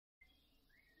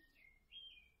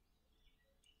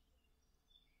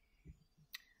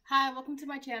Hi, welcome to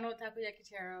my channel, Takoyaki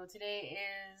Tarot. Today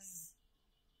is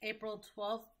April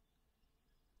 12th,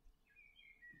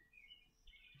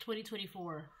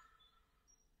 2024.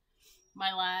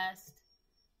 My last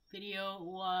video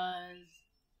was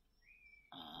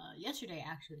yesterday,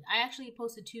 actually. I actually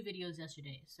posted 2 videos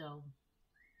yesterday, so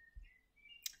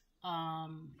I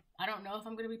don't know if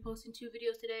I'm going to be posting 2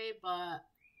 videos today, but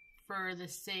for the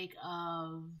sake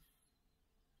of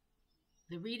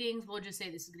the readings, we'll just say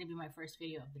this is going to be my first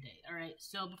video of the day. Alright,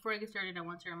 so before I get started, I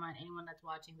want to remind anyone that's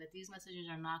watching that these messages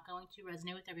are not going to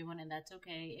resonate with everyone, and that's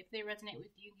okay. If they resonate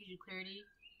with you, gives you clarity,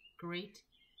 great.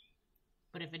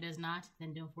 But if it does not,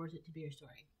 then don't force it to be your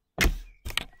story.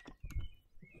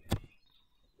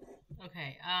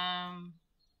 Okay,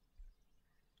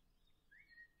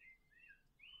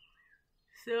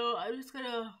 so I'm just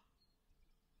gonna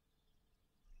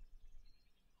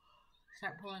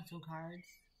start pulling some cards.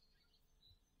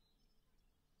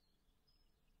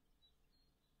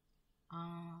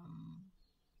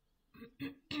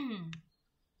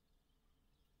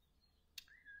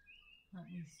 Let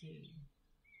me see.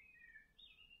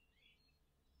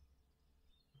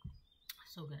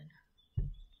 So good.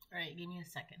 Alright, give me a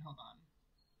second. Hold on.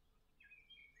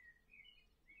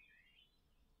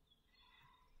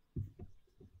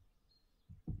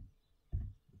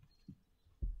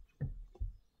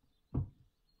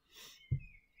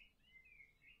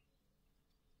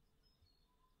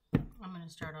 I'm going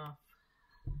to start off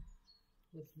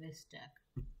with this deck.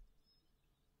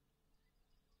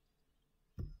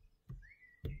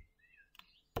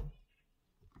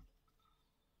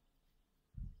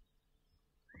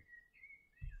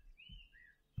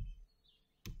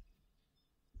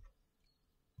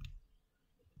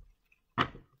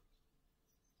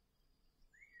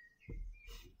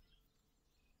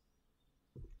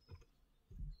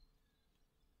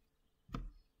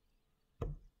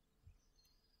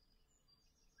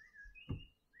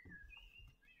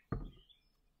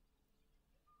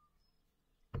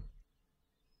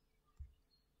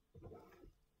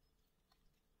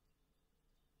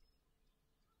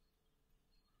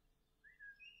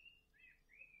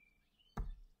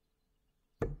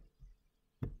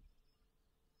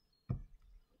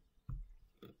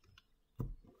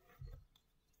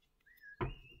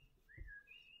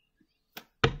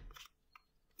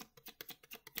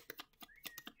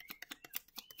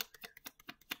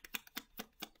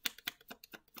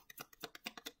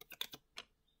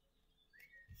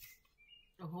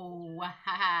 Oh,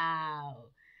 wow.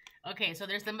 Okay, so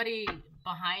there's somebody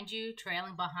behind you,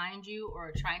 trailing behind you,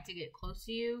 or trying to get close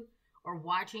to you, or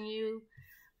watching you.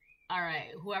 All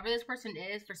right, whoever this person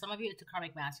is, for some of you, it's a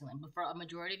karmic masculine, but for a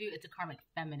majority of you, it's a karmic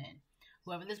feminine.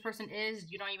 Whoever this person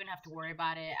is, you don't even have to worry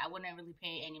about it. I wouldn't really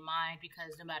pay any mind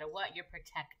because no matter what, you're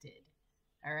protected.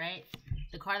 All right?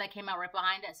 The card that came out right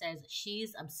behind it says,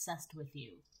 she's obsessed with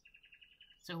you.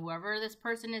 So whoever this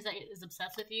person is that is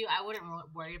obsessed with you, I wouldn't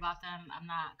worry about them. I'm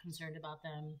not concerned about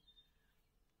them.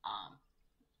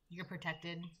 You're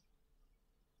protected.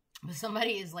 But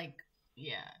somebody is like,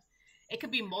 yeah. It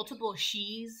could be multiple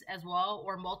she's as well,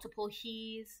 or multiple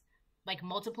he's. Like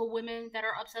multiple women that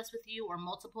are obsessed with you, or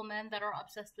multiple men that are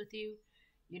obsessed with you.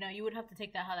 You know, you would have to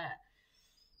take that how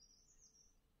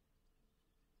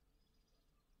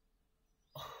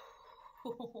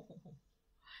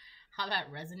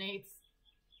that resonates.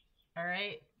 All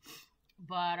right,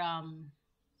 but I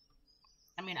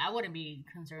mean, I wouldn't be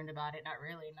concerned about it. Not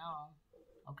really, no.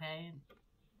 Okay.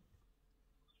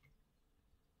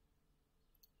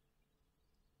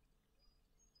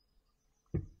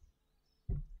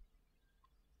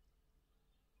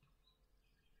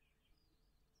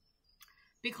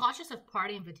 Be cautious of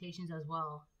party invitations as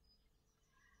well.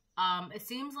 It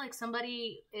seems like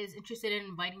somebody is interested in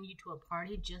inviting you to a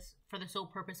party just for the sole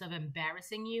purpose of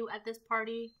embarrassing you at this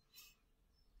party.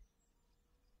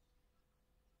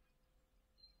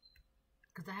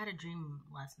 Because I had a dream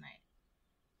last night.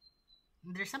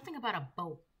 There's something about a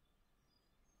boat.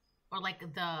 Or like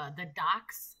the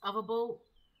docks of a boat.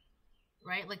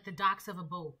 Right? Like the docks of a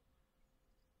boat.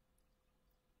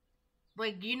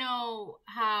 Like, you know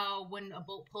how when a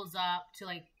boat pulls up to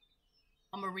like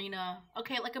a marina.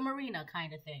 Okay, like a marina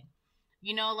kind of thing.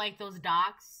 You know, like those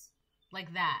docks.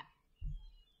 Like that.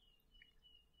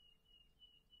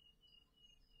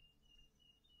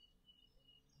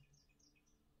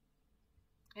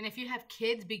 And if you have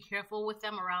kids, be careful with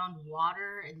them around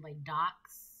water and like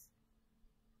docks.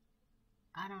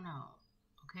 I don't know.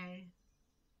 Okay?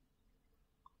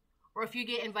 Or if you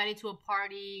get invited to a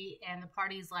party and the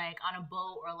party's like on a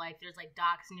boat, or like there's like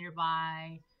docks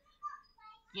nearby,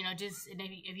 you know, just, and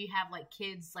if you have like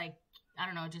kids, like, I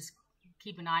don't know, just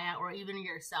keep an eye out, or even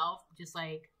yourself, just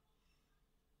like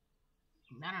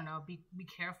I don't know, be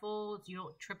careful so you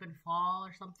don't trip and fall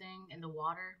or something in the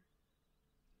water.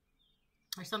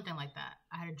 Or something like that.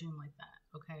 I had a dream like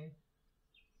that, okay?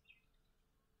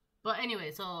 But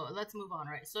anyway, so let's move on,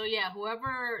 right? So yeah,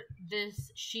 whoever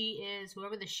this she is,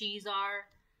 whoever the she's are,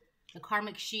 the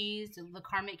karmic she's, the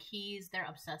karmic he's, they're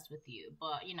obsessed with you.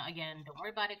 But, you know, again, don't worry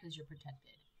about it because you're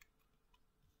protected.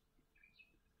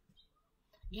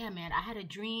 Yeah, man, I had a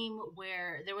dream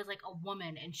where there was like a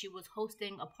woman and she was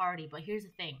hosting a party. But here's the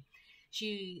thing.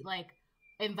 She like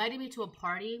invited me to a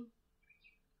party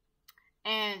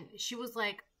and she was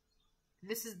like,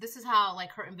 this is how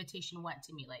like her invitation went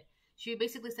to me. Like she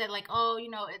basically said like, oh, you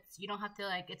know, it's, you don't have to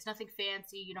like, it's nothing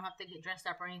fancy. You don't have to get dressed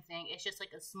up or anything. It's just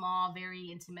like a small,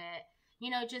 very intimate, you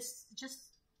know, just,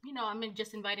 you know, I'm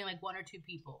just inviting like 1 or 2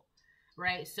 people.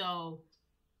 Right. So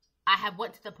I had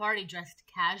went to the party dressed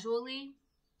casually,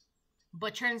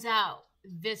 but turns out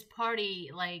this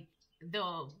party, like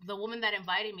the woman that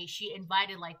invited me, she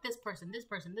invited like this person, this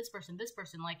person, this person, this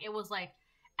person. Like it was like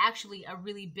actually a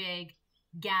really big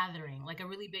gathering, like a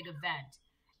really big event.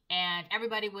 And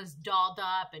everybody was dolled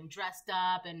up and dressed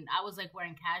up, and I was like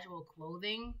wearing casual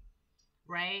clothing,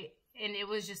 right? And it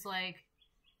was just like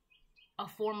a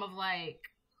form of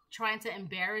like trying to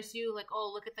embarrass you, like,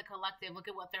 oh, look at the collective, look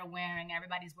at what they're wearing.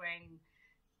 Everybody's wearing,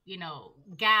 you know,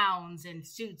 gowns and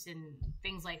suits and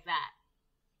things like that.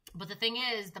 But the thing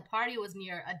is, the party was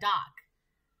near a dock.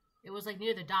 It was like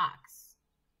near the docks.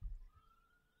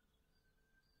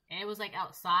 And it was like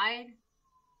outside.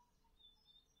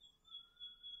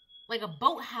 Like a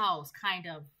boathouse, kind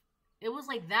of. It was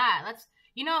like that. That's,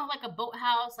 you know, like a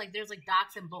boathouse, like there's like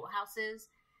docks and boathouses.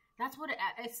 That's what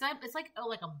it's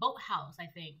like a boathouse, I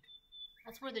think.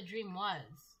 That's where the dream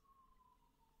was.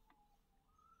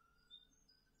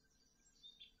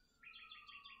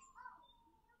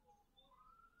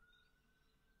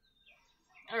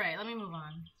 All right, let me move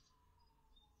on.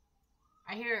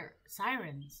 I hear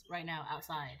sirens right now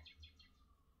outside.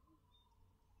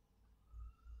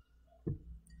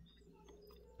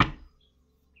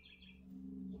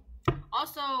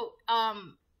 Also, never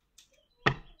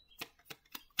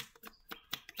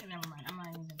mind. I'm not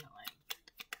even gonna like.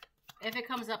 If it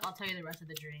comes up, I'll tell you the rest of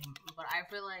the dream. But I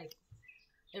feel like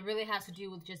it really has to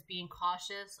do with just being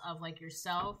cautious of like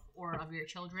yourself or of your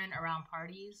children around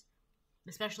parties,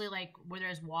 especially like where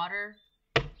there's water.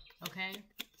 Okay.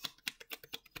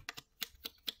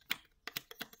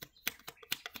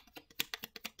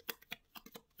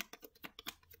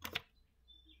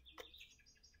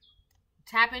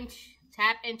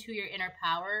 Tap into your inner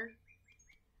power.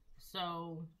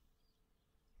 So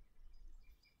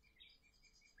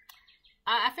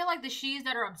I feel like the she's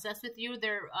that are obsessed with you,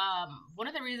 they're one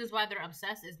of the reasons why they're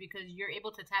obsessed is because you're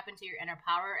able to tap into your inner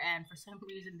power, and for some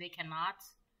reason they cannot.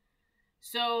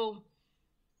 So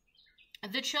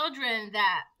the child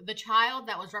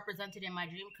that was represented in my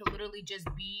dream could literally just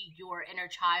be your inner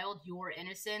child, your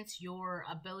innocence, your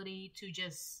ability to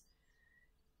just,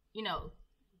 you know,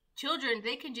 children,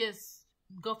 they can just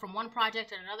go from one project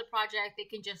to another project. They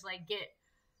can just like get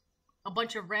a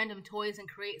bunch of random toys and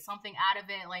create something out of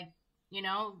it. Like, you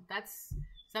know, that's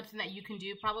something that you can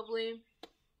do probably.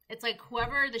 It's like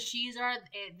whoever the she's are,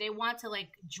 they want to like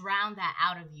drown that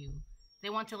out of you. They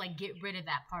want to like get rid of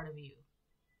that part of you.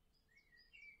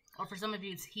 Or for some of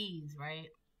you, it's he's, right?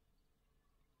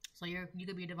 So you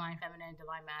could be divine feminine,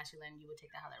 divine masculine. You would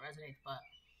take that how that resonates, but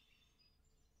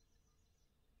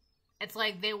it's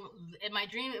like in my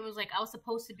dream, it was like I was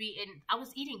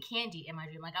eating candy in my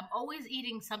dream. Like I'm always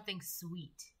eating something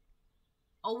sweet.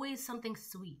 Always something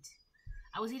sweet.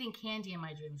 I was eating candy in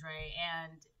my dreams, right?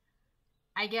 And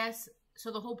I guess, so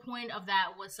the whole point of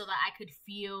that was so that I could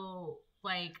feel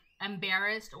like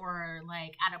embarrassed or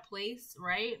like out of place,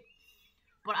 right?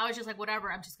 But I was just like,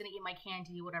 whatever, I'm just gonna eat my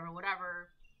candy, whatever.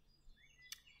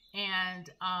 And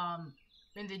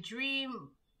in the dream,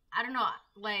 I don't know,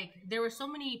 like there were so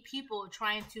many people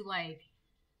trying to like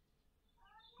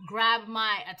grab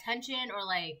my attention or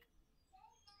like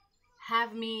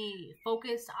have me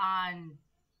focus on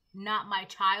not my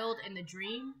child in the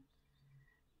dream,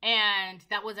 and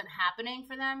that wasn't happening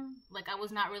for them. Like I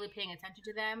was not really paying attention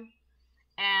to them.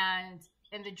 And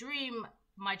in the dream,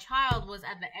 my child was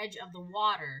at the edge of the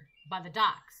water by the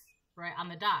docks, right, on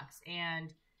the docks,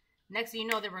 and next thing you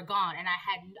know, they were gone. And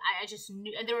I just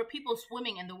knew, and there were people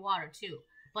swimming in the water too.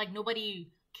 Like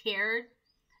nobody cared.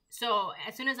 So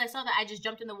as soon as I saw that, I just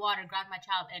jumped in the water, grabbed my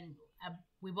child, and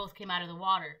we both came out of the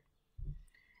water.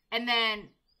 And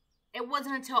then it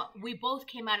wasn't until we both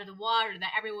came out of the water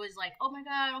that everyone was like, oh my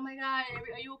God, are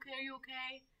you okay? Are you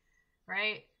okay?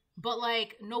 Right? But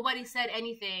like nobody said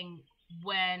anything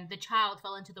when the child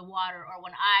fell into the water or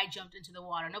when I jumped into the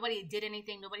water. Nobody did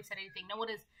anything. Nobody said anything. No one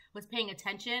was paying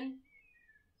attention.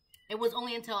 It was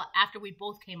only until after we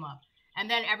both came up. And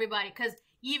then everybody, because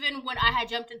even when I had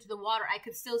jumped into the water, I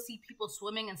could still see people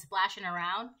swimming and splashing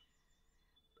around.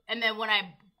 And then when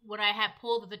I had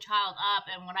pulled the child up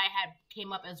and when I had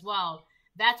came up as well,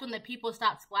 that's when the people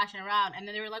stopped splashing around. And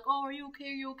then they were like, oh, are you okay?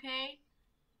 Are you okay?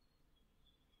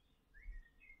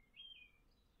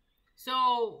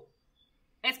 So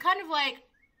it's kind of like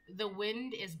the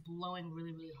wind is blowing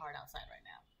really, really hard outside right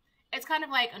now. It's kind of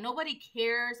like nobody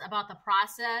cares about the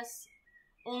process,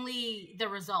 only the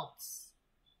results,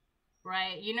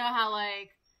 right? You know how like,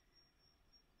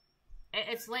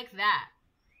 it's like that.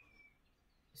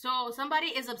 So somebody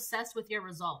is obsessed with your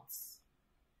results.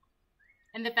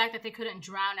 And the fact that they couldn't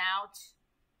drown out,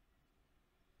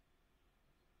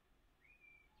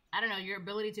 I don't know, your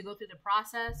ability to go through the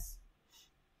process.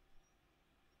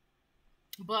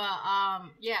 But,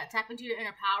 yeah, tap into your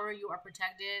inner power. You are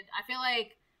protected. I feel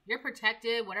like you're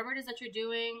protected. Whatever it is that you're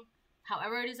doing,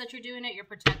 however it is that you're doing it, you're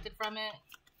protected from it.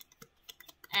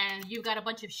 And you've got a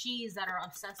bunch of she's that are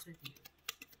obsessed with you.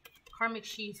 Karmic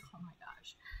she's. Oh, my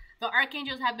gosh. The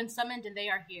archangels have been summoned and they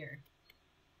are here.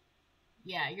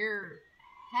 Yeah, you're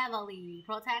heavily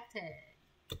protected.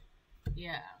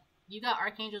 Yeah. You got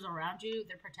archangels around you.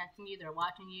 They're protecting you. They're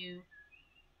watching you.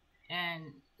 And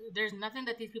there's nothing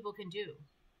that these people can do.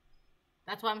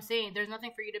 That's what I'm saying. There's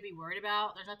nothing for you to be worried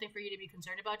about. There's nothing for you to be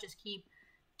concerned about. Just keep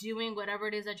doing whatever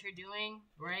it is that you're doing,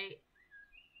 right?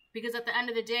 Because at the end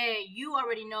of the day, you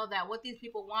already know that what these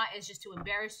people want is just to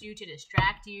embarrass you, to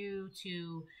distract you,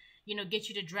 to, you know, get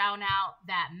you to drown out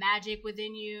that magic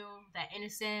within you, that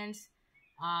innocence,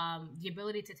 the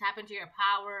ability to tap into your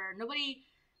power. Nobody,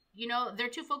 you know, they're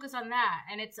too focused on that.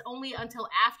 And it's only until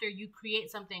after you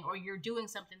create something or you're doing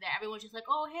something that everyone's just like,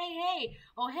 oh, hey,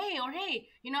 oh, hey, or hey,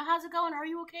 you know, how's it going? Are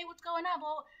you okay? What's going on?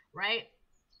 Well, right?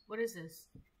 What is this?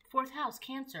 Fourth house,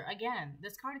 Cancer. Again,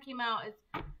 this card came out.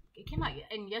 It came out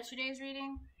in yesterday's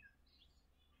reading.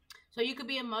 So you could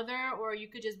be a mother or you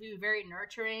could just be very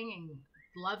nurturing and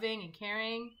loving and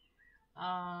caring.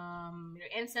 Your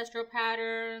ancestral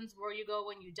patterns, where you go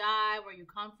when you die, where you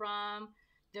come from.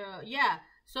 Yeah.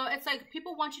 So it's like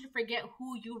people want you to forget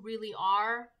who you really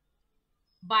are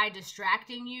by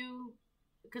distracting you.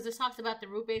 Because this talks about the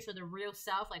root base or the real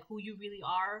self, like who you really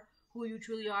are, who you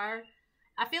truly are.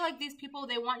 I feel like these people,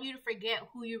 they want you to forget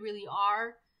who you really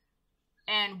are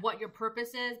and what your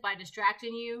purpose is by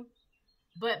distracting you.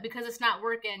 But because it's not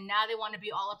working, now they want to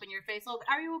be all up in your face. Oh,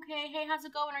 are you okay? Hey, how's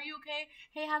it going? Are you okay?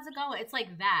 Hey, how's it going? It's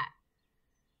like that.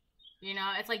 You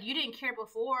know, it's like you didn't care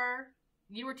before.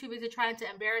 You were too busy trying to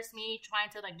embarrass me, trying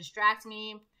to like distract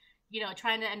me, you know,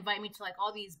 trying to invite me to like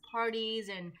all these parties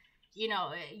and, you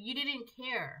know, you didn't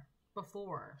care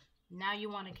before. Now you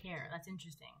want to care. That's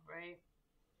interesting, right?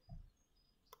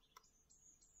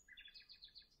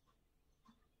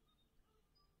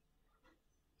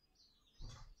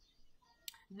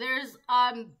 There's,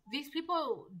 these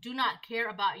people do not care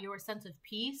about your sense of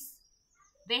peace.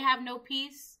 They have no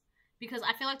peace because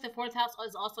I feel like the fourth house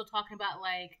is also talking about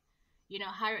like, you know,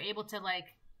 how you're able to like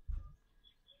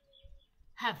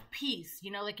have peace, you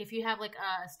know, like if you have like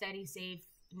a steady, safe,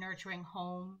 nurturing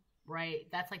home, right?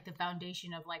 That's like the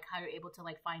foundation of like how you're able to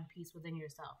like find peace within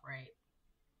yourself,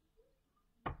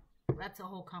 right? That's a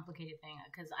whole complicated thing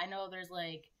because I know there's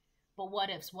like, but what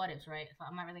ifs, right? So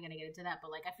I'm not really going to get into that,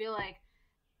 but like I feel like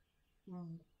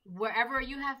wherever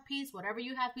you have peace, whatever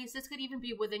you have peace, this could even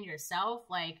be within yourself,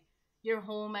 like your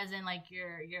home as in like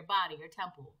your body, your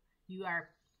temple. You are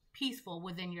peaceful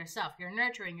within yourself. You're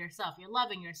nurturing yourself. You're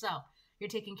loving yourself. You're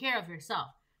taking care of yourself.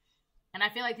 And I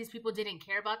feel like these people didn't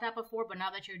care about that before, but now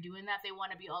that you're doing that, they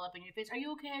want to be all up in your face. Are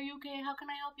you okay? Are you okay? How can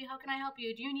I help you? How can I help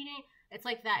you? Do you need it? It's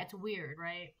like that. It's weird,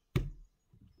 right?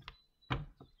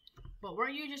 But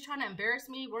weren't you just trying to embarrass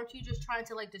me? Weren't you just trying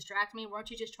to like distract me? Weren't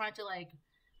you just trying to like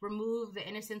remove the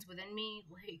innocence within me?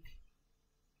 Like,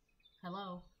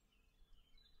 hello.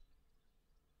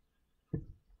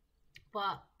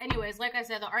 But anyways, like I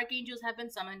said, the archangels have been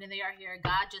summoned and they are here.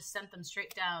 God just sent them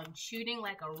straight down, shooting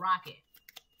like a rocket.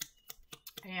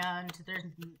 And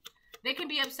they can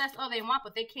be obsessed all they want,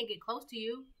 but they can't get close to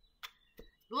you.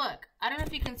 Look, I don't know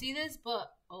if you can see this,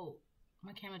 but oh,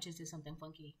 my camera just did something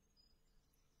funky.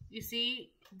 You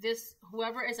see this,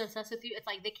 whoever is obsessed with you, it's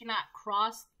like they cannot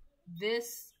cross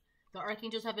this. The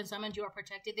archangels have been summoned. You are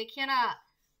protected. They cannot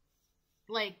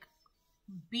like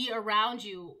be around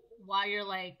you while you're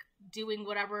like doing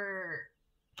whatever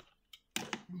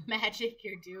magic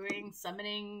you're doing,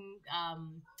 summoning. I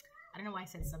don't know why I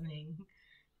said summoning.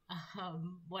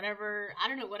 Whatever, I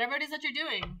don't know, whatever it is that you're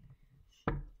doing.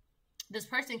 this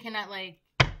person cannot, like,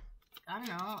 I don't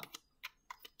know,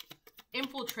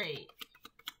 infiltrate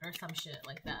or some shit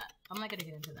like that. I'm not gonna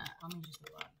get into that. Let me just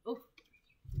move on. Oh,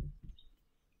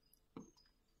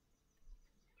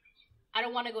 I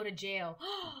don't want to go to jail.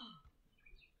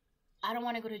 I don't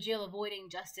want to go to jail avoiding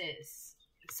justice.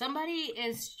 Somebody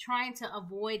is trying to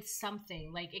avoid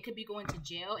something. Like, it could be going to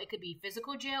jail. It could be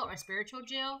physical jail or spiritual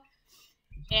jail.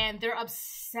 And they're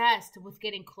obsessed with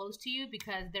getting close to you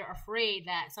because they're afraid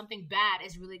that something bad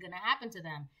is really going to happen to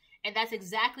them. And that's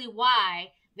exactly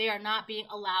why they are not being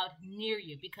allowed near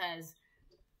you. Because,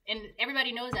 and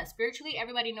everybody knows that. Spiritually,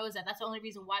 everybody knows that. That's the only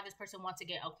reason why this person wants to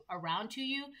get around to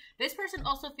you. This person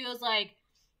also feels like,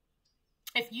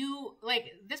 if you, like,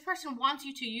 this person wants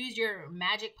you to use your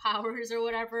magic powers or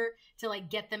whatever to, like,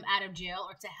 get them out of jail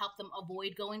or to help them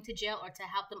avoid going to jail or to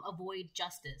help them avoid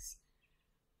justice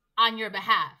on your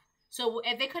behalf. So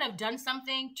if they could have done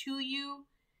something to you,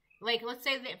 like, let's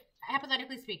say that,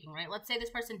 hypothetically speaking, right? Let's say this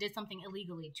person did something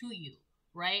illegally to you,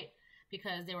 right?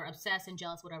 Because they were obsessed and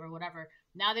jealous, whatever.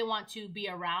 Now they want to be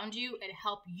around you and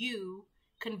help you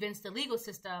convince the legal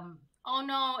system, oh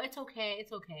no, it's okay.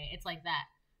 It's like that.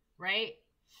 Right?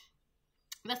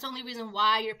 That's the only reason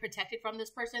why you're protected from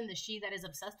this person, the she that is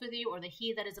obsessed with you or the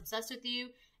he that is obsessed with you.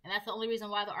 And that's the only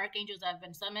reason why the archangels have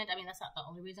been summoned. I mean, that's not the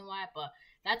only reason why, but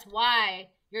that's why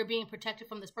you're being protected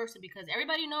from this person, because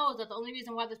everybody knows that the only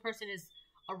reason why this person is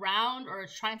around or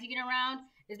is trying to get around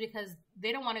is because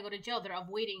they don't want to go to jail. They're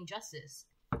avoiding justice.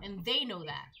 And they know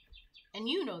that. And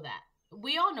you know that.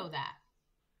 We all know that.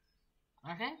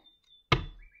 Okay?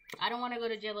 I don't want to go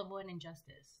to jail avoiding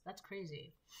justice. That's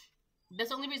crazy. That's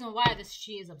the only reason why this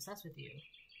she is obsessed with you.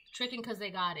 Tricking because they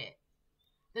got it.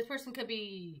 This person could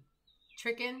be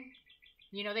tricking.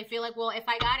 You know, they feel like, well, if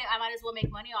I got it, I might as well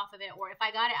make money off of it. Or if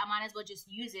I got it, I might as well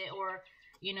just use it. Or,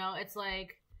 you know, it's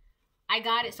like, I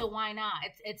got it, so why not?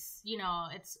 It's you know,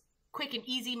 it's quick and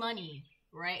easy money,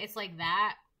 right? It's like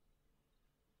that.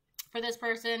 For this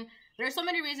person, there's so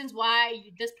many reasons why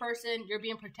this person, you're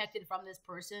being protected from this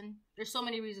person. There's so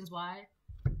many reasons why.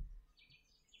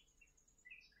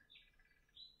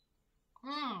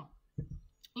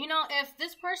 You know, if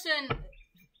this person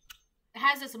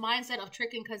has this mindset of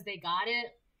tricking because they got it,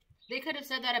 they could have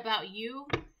said that about you,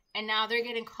 and now they're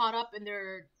getting caught up in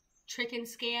their tricking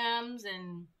scams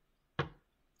and,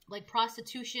 like,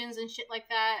 prostitutions and shit like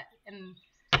that. And,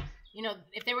 you know,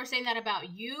 if they were saying that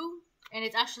about you, and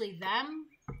it's actually them,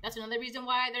 that's another reason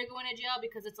why they're going to jail,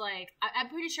 because it's like, I'm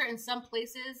pretty sure in some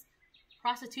places,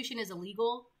 prostitution is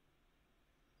illegal.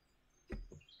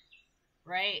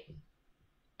 Right?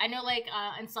 I know, like,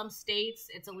 in some states,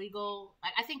 it's illegal.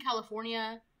 I think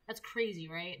California, that's crazy,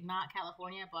 right? Not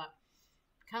California, but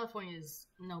California is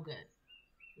no good.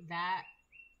 That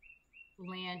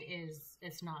land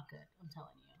it's not good, I'm telling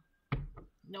you.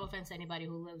 No offense to anybody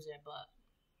who lives there, but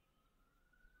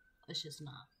it's just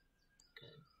not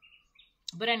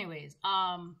good. But anyways,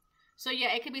 so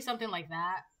yeah, it could be something like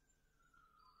that.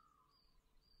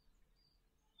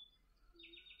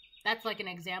 That's like an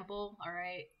example, all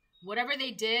right? Whatever they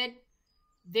did,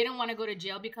 they don't want to go to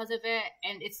jail because of it.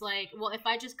 And it's like, well, if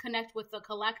I just connect with the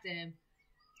collective,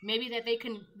 maybe that they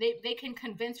can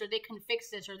convince, or they can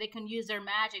fix this, or they can use their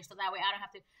magic, so that way I don't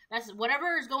have to. That's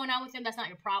whatever is going on with them. That's not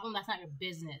your problem. That's not your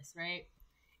business, right?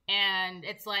 And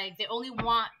it's like they only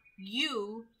want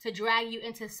you to drag you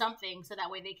into something so that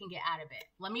way they can get out of it.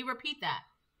 Let me repeat that.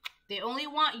 They only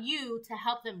want you to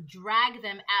help them drag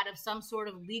them out of some sort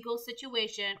of legal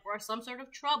situation or some sort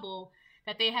of trouble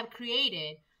that they have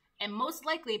created, and most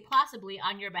likely, possibly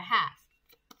on your behalf,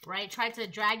 right? Tried to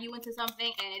drag you into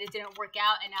something and it didn't work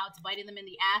out, and now it's biting them in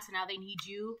the ass, and now they need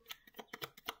you.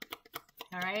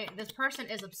 All right? This person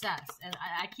is obsessed, and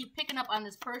I keep picking up on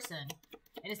this person,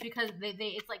 and it's because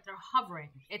it's like they're hovering.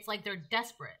 It's like they're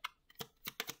desperate.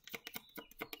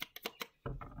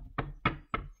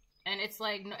 And it's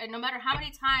like, no matter how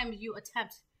many times you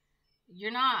attempt, you're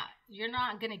not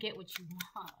gonna get what you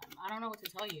want. I don't know what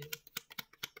to tell you.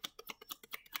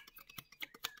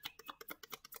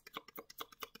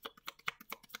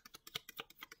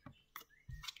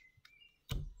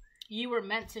 You were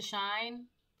meant to shine.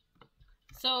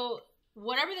 So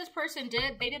whatever this person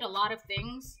did, they did a lot of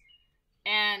things,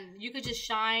 and you could just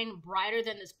shine brighter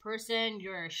than this person.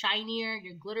 You're shinier,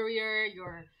 you're glitterier,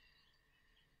 you're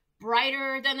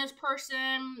brighter than this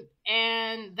person,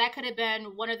 and that could have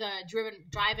been one of the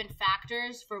driving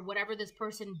factors for whatever this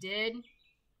person did.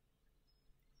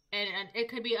 And it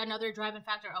could be another driving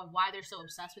factor of why they're so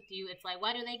obsessed with you. It's like,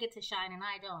 why do they get to shine and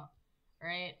I don't,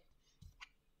 right?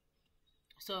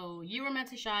 So you were meant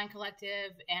to shine,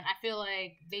 collective, and I feel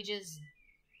like they just,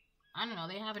 I don't know,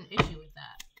 they have an issue with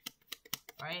that.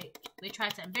 right? They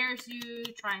tried to embarrass you,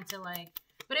 trying to like,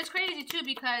 but it's crazy too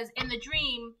because in the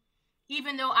dream,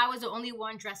 even though I was the only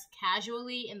one dressed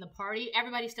casually in the party,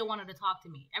 everybody still wanted to talk to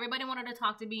me. Everybody wanted to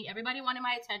talk to me. Everybody wanted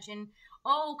my attention.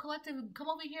 Oh, collective, come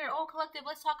over here. Oh, collective,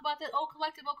 let's talk about this. Oh,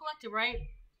 collective, right?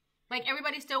 Like,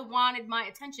 everybody still wanted my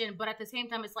attention, but at the same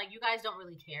time, it's like, you guys don't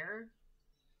really care.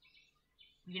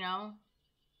 You know?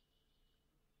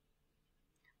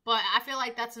 But I feel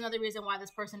like that's another reason why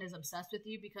this person is obsessed with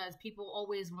you, because people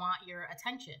always want your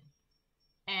attention.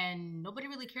 And nobody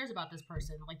really cares about this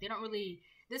person. Like, they don't really...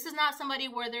 This is not somebody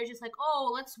where they're just like,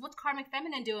 oh, what's Karmic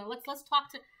Feminine doing? Let's talk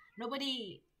to...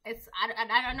 Nobody... It's...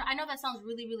 I know that sounds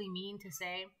really, really mean to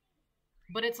say.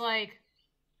 But it's like...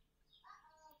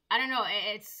 I don't know.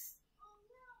 It's...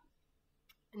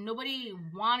 Nobody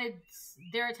wanted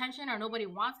their attention, or nobody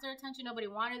wants their attention. Nobody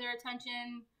wanted their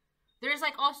attention. There's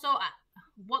like also...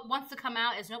 What wants to come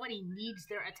out is nobody needs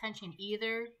their attention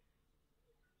either.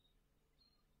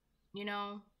 You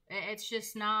know? It's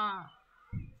just not...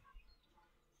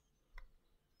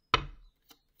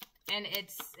 And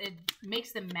it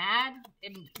makes them mad.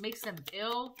 It makes them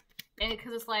ill. And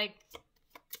because it's like,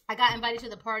 I got invited to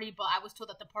the party, but I was told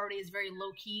that the party is very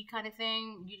low-key kind of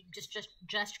thing. You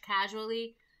just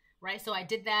casually, right? So I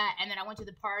did that, and then I went to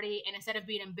the party, and instead of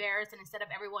being embarrassed, and instead of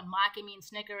everyone mocking me and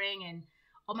snickering, and,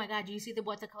 oh my God, do you see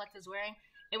what the collective's wearing?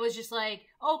 It was just like,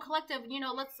 oh, collective, you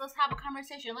know, let's have a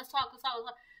conversation. Let's talk.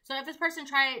 So if this person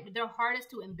tried their hardest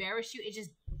to embarrass you, it just,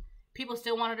 people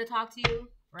still wanted to talk to you,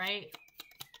 right?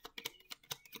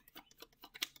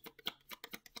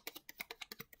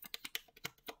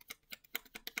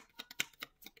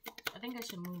 I think I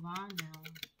should move on now.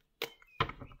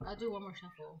 I'll do one more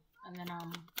shuffle, and then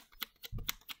I'll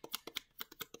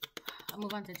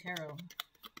move on to tarot.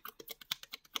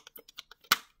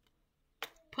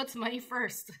 Puts money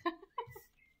first.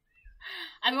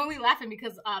 I'm only laughing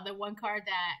because the one card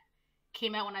that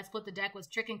came out when I split the deck was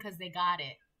tricking because they got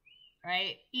it,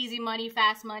 right? Easy money,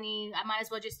 fast money. I might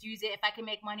as well just use it. If I can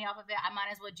make money off of it, I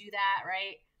might as well do that,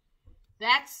 right?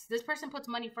 This person puts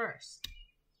money first.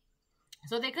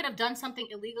 So they could have done something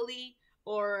illegally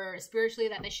or spiritually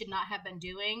that they should not have been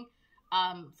doing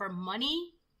for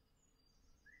money.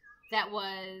 That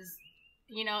was,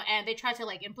 you know, and they tried to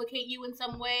like implicate you in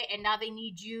some way, and now they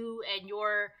need you and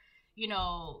your, you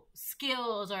know,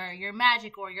 skills or your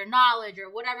magic or your knowledge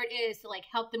or whatever it is to like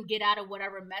help them get out of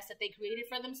whatever mess that they created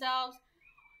for themselves,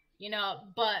 you know,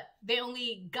 but they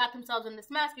only got themselves in this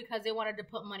mess because they wanted to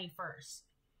put money first.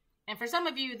 And for some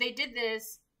of you, they did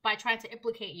this by trying to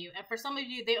implicate you. And for some of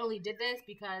you, they only did this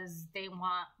because they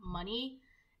want money.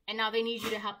 And now they need you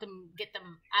to help them get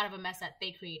them out of a mess that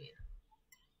they created.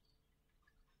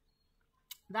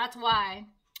 That's why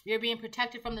you're being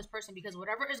protected from this person. Because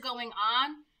whatever is going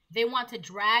on, they want to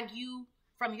drag you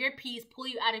from your peace, pull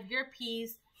you out of your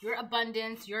peace, your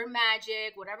abundance, your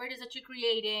magic, whatever it is that you're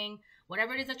creating,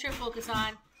 whatever it is that you're focused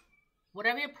on,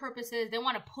 whatever your purpose is, they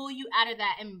want to pull you out of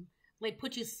that and like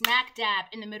put you smack dab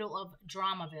in the middle of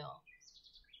Dramaville.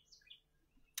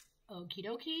 Okie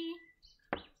dokie.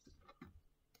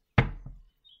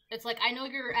 It's like, I know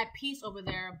you're at peace over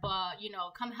there, but, you know,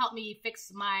 come help me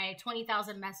fix my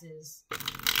 20,000 messes.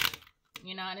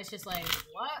 You know, and it's just like,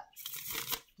 what?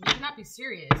 You cannot be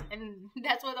serious. And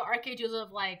that's why the archangels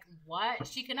are like, what?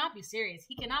 She cannot be serious.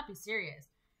 He cannot be serious.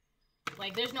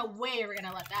 Like, there's no way we're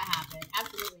gonna let that happen.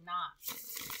 Absolutely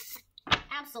not.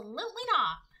 Absolutely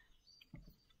not.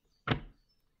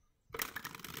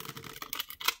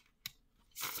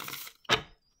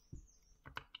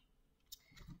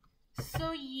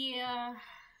 So yeah,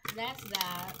 that's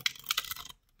that.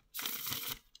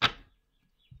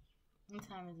 What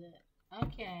time is it?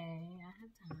 Okay, I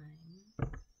have time.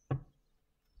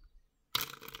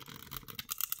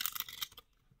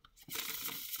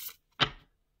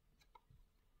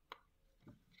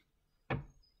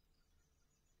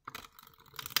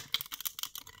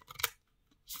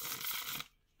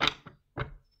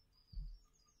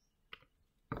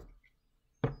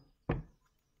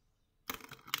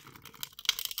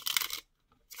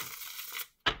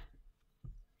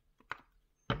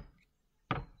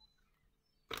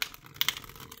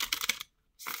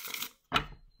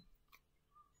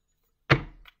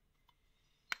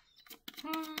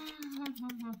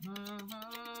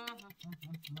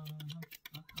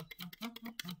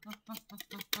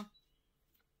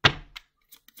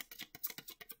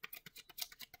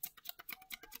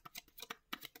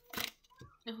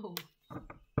 Oh.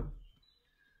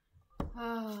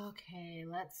 Okay,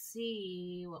 let's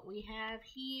see what we have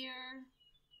here.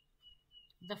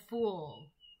 The Fool,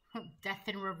 Death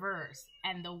in Reverse,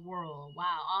 and the World.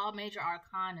 Wow, all major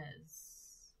arcanas.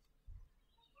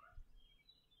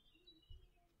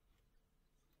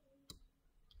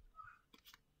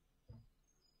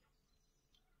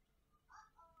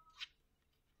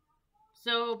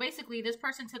 So basically, this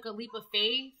person took a leap of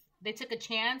faith. They took a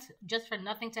chance just for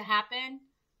nothing to happen,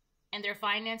 and their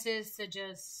finances to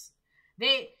just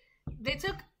they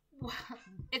took.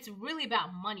 It's really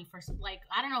about money for, like,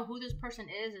 I don't know who this person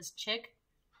is, this chick,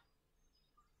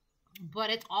 but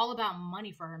it's all about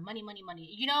money for her. Money, money, money.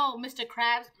 You know, Mr.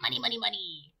 Krabs, money, money,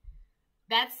 money.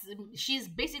 She's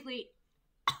basically.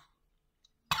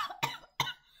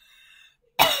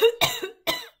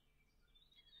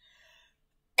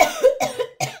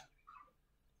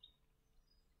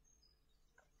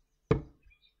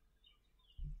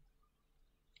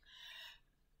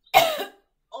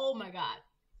 Oh my God.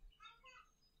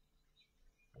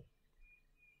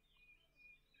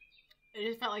 It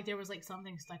just felt like there was like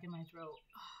something stuck in my throat.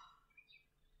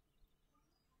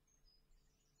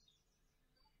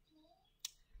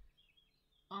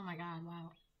 Oh my God,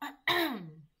 wow.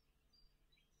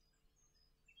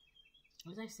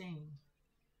 What was I saying?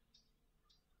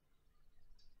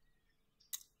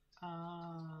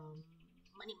 Money,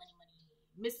 money,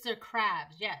 money. Mr.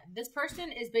 Krabs. Yeah, this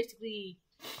person is basically...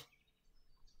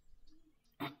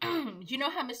 You know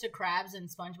how Mr. Krabs in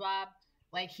SpongeBob,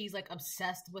 like, he's like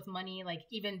obsessed with money, like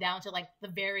even down to like the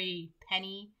very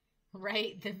penny,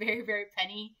 right? The very, very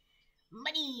penny.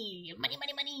 Money, money,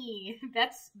 money, money.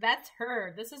 That's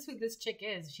her. This is who this chick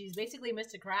is. She's basically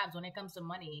Mr. Krabs when it comes to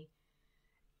money.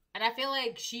 And I feel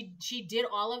like she did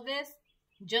all of this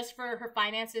just for her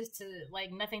finances to,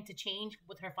 like, nothing to change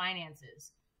with her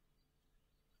finances.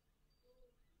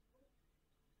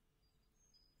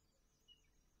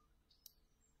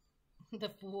 The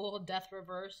Fool, Death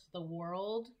Reverse, the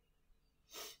World.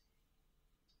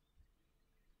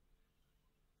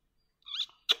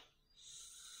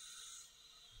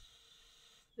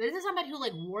 This is somebody who,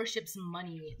 like, worships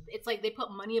money. It's like they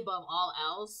put money above all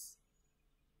else.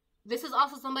 This is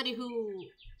also somebody who,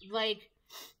 like,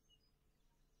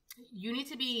 you need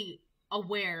to be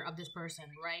aware of this person,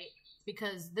 right?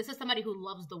 Because this is somebody who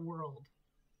loves the world.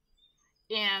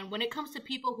 And when it comes to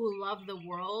people who love the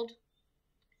world,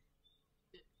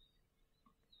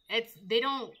 they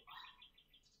don't,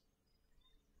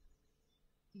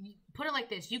 put it like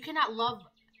this, you cannot love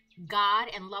God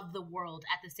and love the world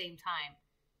at the same time.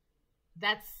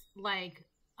 That's like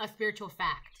a spiritual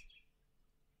fact.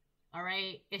 All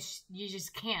right? You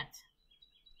just can't.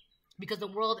 Because the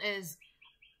world is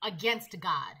against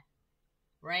God.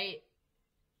 Right?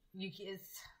 Oh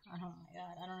my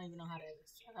God, I don't even know how to,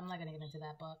 I'm not going to get into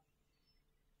that, but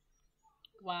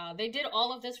wow, they did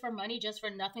all of this for money just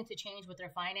for nothing to change with their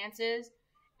finances.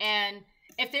 And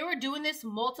if they were doing this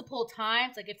multiple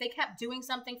times, like if they kept doing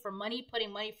something for money,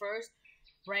 putting money first,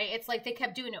 right? It's like they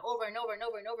kept doing it over and over and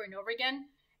over and over and over again.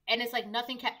 And it's like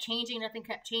nothing kept changing, nothing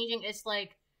kept changing. It's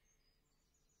like,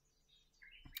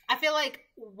 I feel like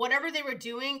whatever they were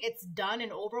doing, it's done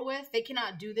and over with. They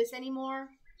cannot do this anymore.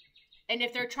 And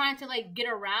if they're trying to, like, get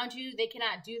around you, they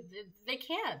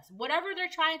can't. Whatever they're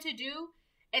trying to do,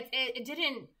 it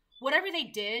didn't, whatever they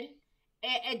did,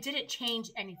 it didn't change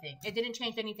anything. It didn't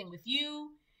change anything with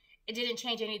you. It didn't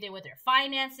change anything with their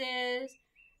finances.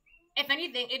 If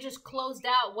anything, it just closed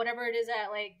out whatever it is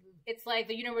that, like, it's like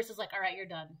the universe is like, all right, you're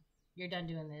done. You're done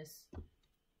doing this.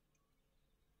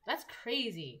 That's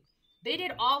crazy. They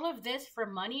did all of this for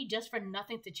money just for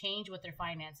nothing to change with their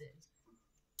finances.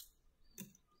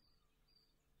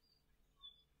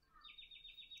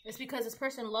 It's because this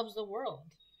person loves the world.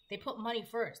 They put money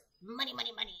first. Money,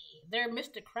 money, money. They're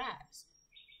Mr. Krabs.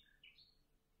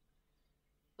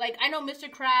 Like, I know Mr.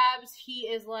 Krabs, he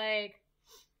is like,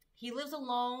 he lives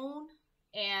alone,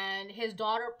 and his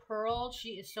daughter, Pearl, she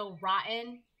is so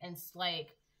rotten, and like,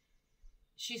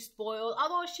 she's spoiled.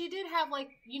 Although she did have, like,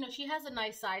 you know, she has a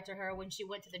nice side to her when she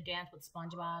went to the dance with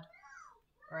SpongeBob,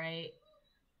 right?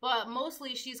 But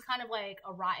mostly she's kind of like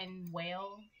a rotten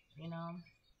whale, you know?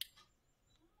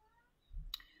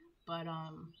 But,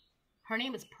 her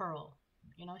name is Pearl.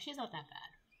 You know, she's not that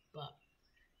bad. But,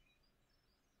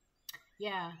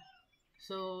 yeah.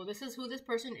 So, this is who this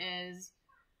person is.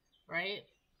 Right?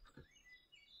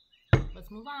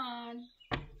 Let's move on.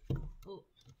 Ooh.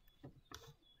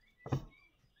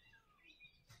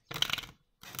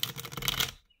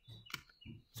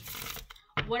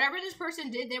 Whatever this person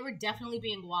did, they were definitely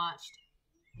being watched.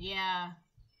 Yeah.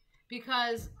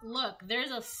 Because, look,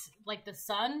 there's like, the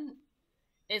sun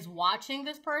is watching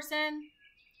this person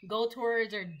go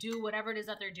towards or do whatever it is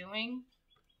that they're doing.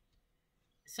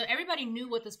 So everybody knew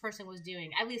what this person was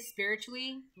doing, at least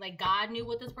spiritually. Like, God knew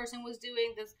what this person was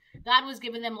doing. God was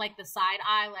giving them, like, the side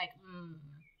eye, like,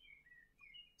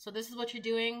 So this is what you're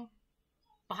doing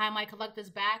behind my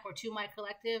collective's back or to my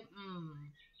collective,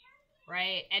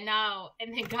 right? And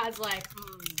then God's like,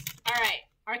 all right,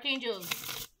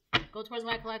 Archangels, go towards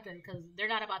my collective because they're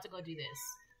not about to go do this.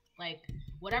 Like,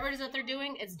 whatever it is that they're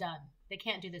doing, it's done. They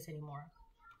can't do this anymore.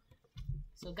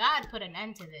 So God put an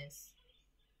end to this.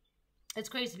 It's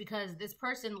crazy because this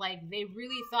person, like, they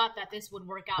really thought that this would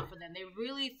work out for them. They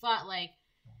really thought, like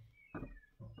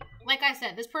I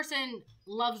said, this person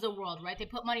loves the world, right? They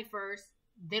put money first.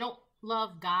 They don't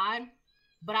love God.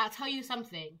 But I'll tell you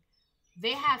something.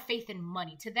 They have faith in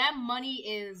money. To them, money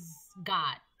is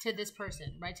God. To this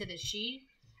person, right? To this she.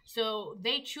 So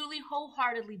they truly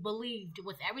wholeheartedly believed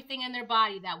with everything in their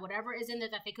body that whatever is in there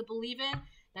that they could believe in,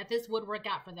 that this would work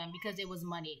out for them because it was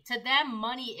money. To them,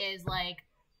 money is like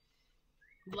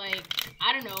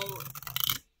I don't know,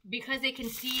 because they can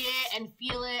see it and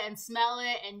feel it and smell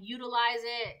it and utilize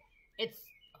it.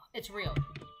 It's real.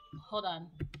 Hold on.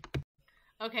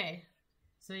 Okay.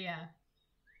 So yeah.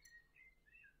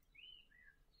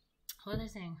 What was I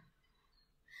saying?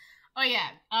 Oh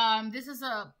yeah. This is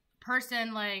a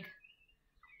person, like,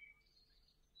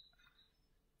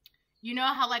 you know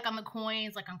how like on the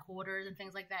coins, like on quarters and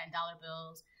things like that and dollar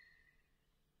bills,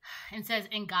 and says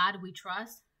in God we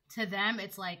trust. To them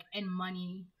it's like in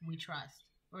money we trust,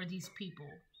 or these people,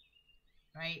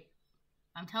 right?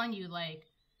 I'm telling you, like,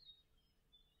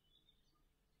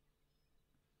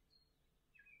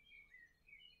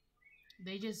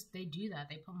 they do that.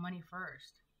 They put money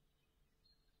first.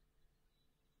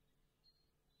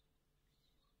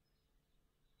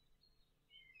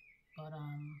 But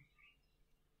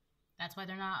that's why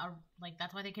they're not like,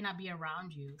 that's why they cannot be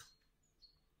around you.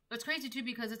 But it's crazy too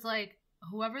because it's like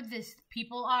whoever this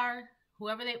people are,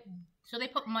 so they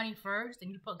put money first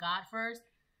and you put God first.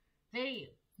 They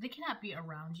cannot be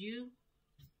around you,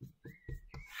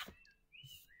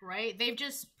 right? They've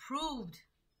just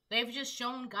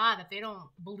shown God that they don't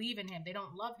believe in him. They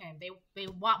don't love him. They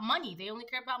want money. They only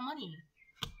care about money,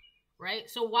 right?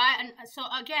 So why? And so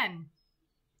again,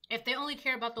 if they only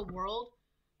care about the world,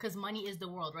 because money is the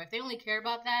world, right? If they only care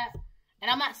about that, and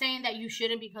I'm not saying that you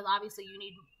shouldn't, because obviously you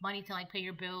need money to like pay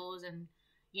your bills and,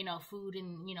 you know, food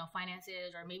and, you know,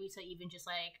 finances, or maybe to even just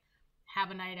like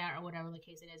have a night out or whatever the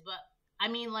case it is. But I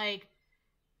mean, like,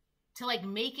 to like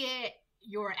make it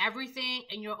your everything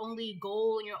and your only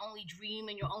goal and your only dream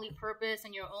and your only purpose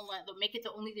and your own, like, make it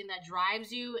the only thing that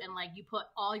drives you, and like you put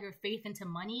all your faith into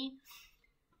money.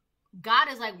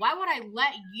 God is like, why would I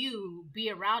let you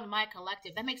be around my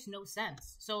collective? That makes no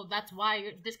sense. So that's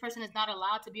why this person is not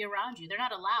allowed to be around you. They're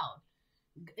not allowed.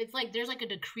 It's like there's like a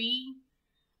decree.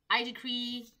 I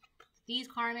decree these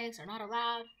karmics are not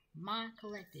allowed my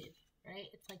collective, right?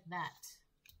 It's like that.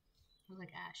 There's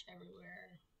like ash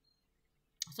everywhere.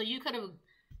 So you could have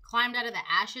climbed out of the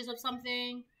ashes of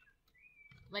something,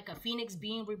 like a phoenix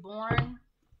being reborn.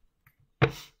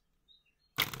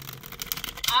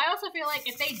 I also feel like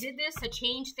if they did this to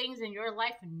change things in your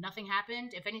life and nothing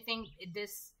happened, if anything,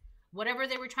 whatever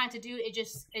they were trying to do, it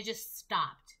just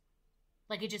stopped.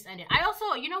 Like, it just ended. I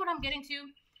also, you know what I'm getting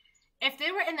to? If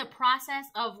they were in the process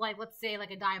of, like, let's say,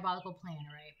 like a diabolical plan,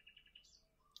 right?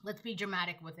 Let's be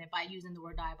dramatic with it by using the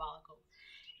word diabolical.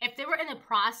 If they were in the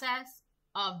process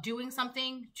of doing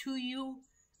something to you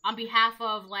on behalf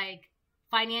of, like,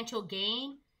 financial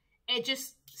gain, it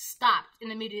just stopped in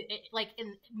the mid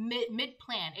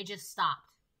plan. It just stopped.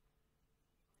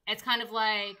 It's kind of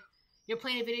like you're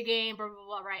playing a video game, blah, blah,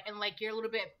 blah, right? And like you're a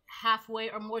little bit halfway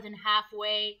or more than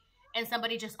halfway, and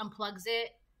somebody just unplugs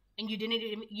it, and you didn't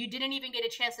even get a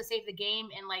chance to save the game,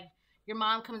 and like your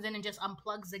mom comes in and just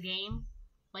unplugs the game,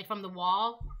 like from the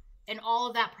wall, and all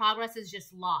of that progress is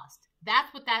just lost.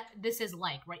 That's what this is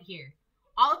like right here.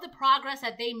 All of the progress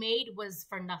that they made was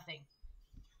for nothing.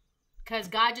 Because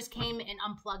God just came and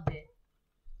unplugged it.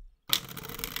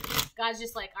 God's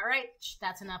just like, all right,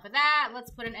 that's enough of that.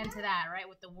 Let's put an end to that, right?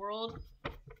 With the world.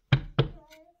 All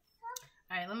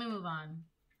right, let me move on.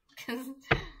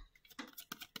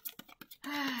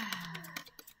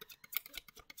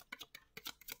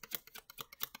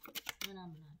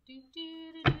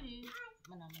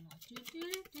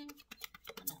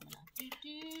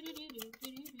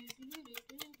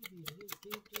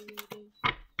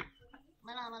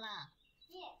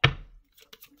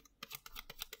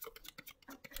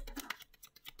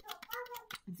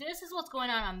 This is what's going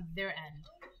on their end.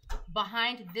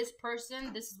 Behind this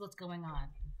person, this is what's going on.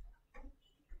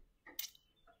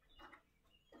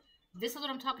 This is what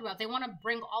I'm talking about. They want to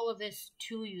bring all of this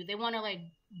to you. They want to like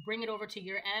bring it over to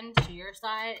your end, to your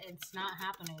side. It's not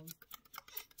happening.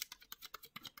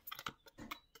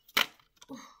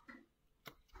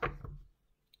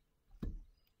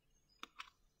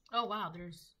 Oh wow,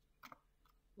 there's,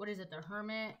 what is it? The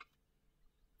Hermit,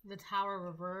 the Tower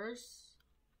reverse.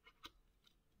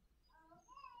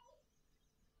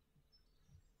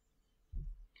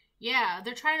 Yeah,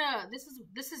 they're trying to.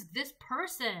 This is this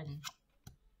person.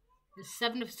 The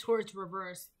Seven of Swords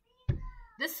reverse.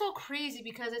 This is so crazy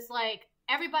because it's like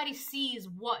everybody sees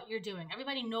what you're doing.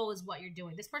 Everybody knows what you're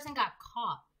doing. This person got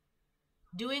caught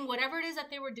doing whatever it is that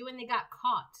they were doing. They got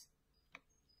caught,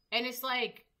 and it's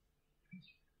like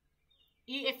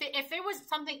if there was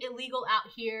something illegal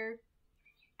out here,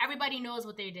 everybody knows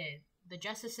what they did. The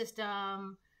justice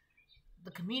system,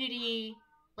 the community,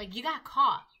 like you got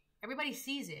caught. Everybody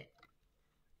sees it.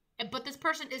 But this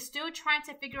person is still trying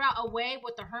to figure out a way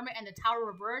with the Hermit and the Tower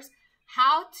reverse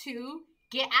how to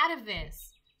get out of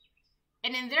this.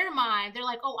 And in their mind, they're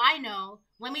like, oh, I know.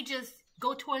 Let me just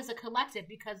go towards the collective,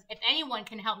 because if anyone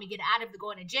can help me get out of the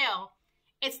going to jail,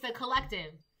 it's the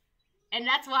collective. And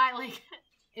that's why, like,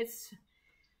 it's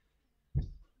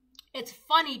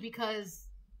funny because,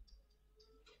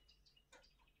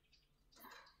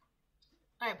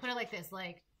 all right, put it like this.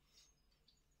 Like,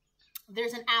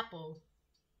 there's an apple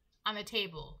on the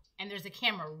table, and there's a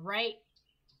camera right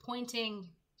pointing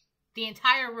the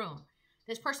entire room.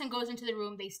 This person goes into the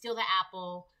room, they steal the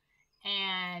apple,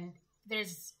 and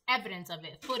there's evidence of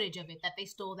it, footage of it, that they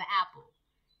stole the apple.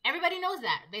 Everybody knows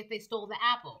that they stole the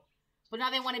apple. But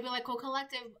now they want to be like, oh,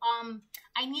 collective,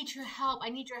 I need your help. I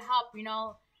need your help, you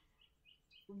know.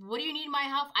 What do you need my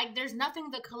help? There's nothing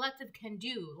the collective can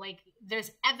do. Like,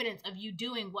 there's evidence of you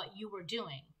doing what you were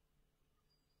doing.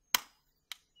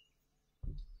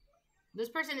 This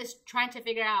person is trying to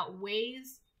figure out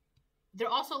ways. They're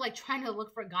also like trying to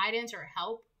look for guidance or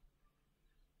help.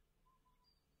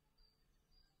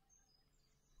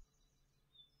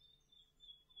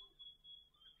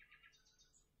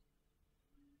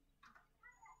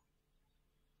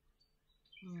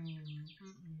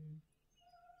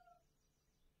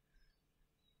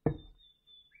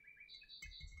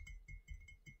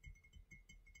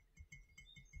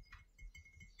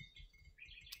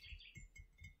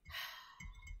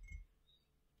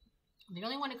 They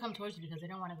only want to come towards you because they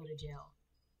don't want to go to jail.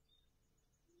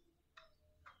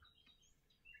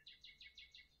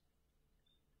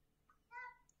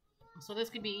 So this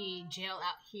could be jail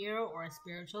out here or a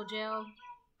spiritual jail.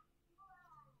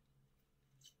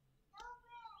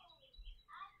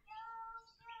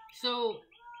 So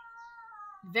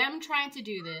them trying to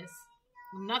do this,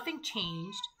 nothing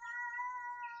changed.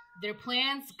 Their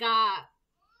plans got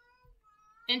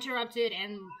interrupted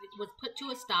and was put to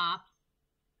a stop.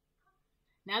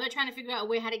 Now they're trying to figure out a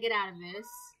way how to get out of this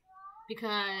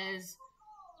because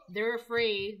they're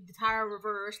afraid. The Tower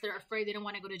reversed. They're afraid they don't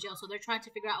want to go to jail. So they're trying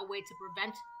to figure out a way to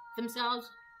prevent themselves,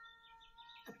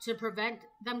 to prevent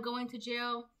them going to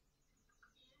jail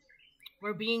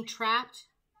or being trapped,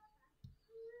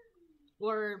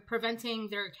 or preventing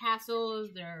their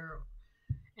castles, their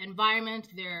environment,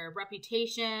 their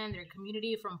reputation, their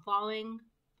community from falling.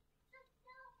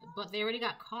 But they already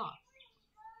got caught.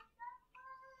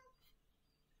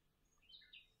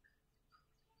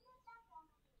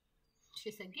 She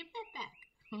said, give that back.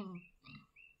 All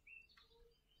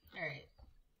right.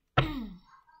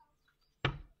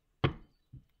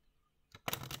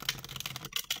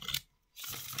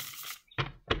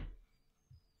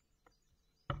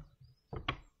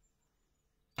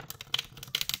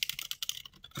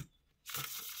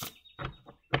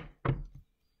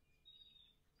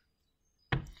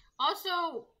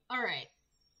 Also, all right.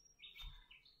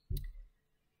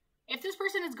 If this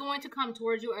person is going to come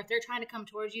towards you, or if they're trying to come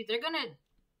towards you, they're going to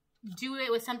do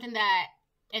it with something that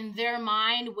in their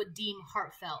mind would deem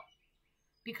heartfelt.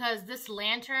 Because this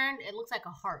lantern, it looks like a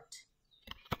heart.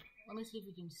 Let me see if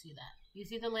you can see that. You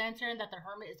see the lantern that the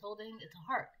Hermit is holding? It's a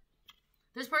heart.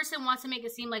 This person wants to make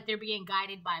it seem like they're being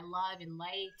guided by love and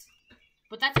light.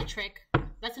 But that's a trick.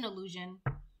 That's an illusion.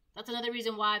 That's another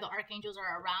reason why the archangels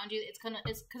are around you. It's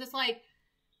because it's like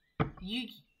you.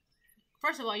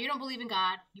 First of all, you don't believe in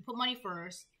God. You put money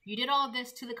first. You did all of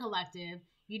this to the collective.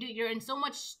 You're in so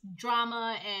much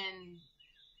drama and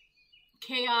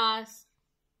chaos,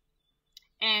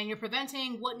 and you're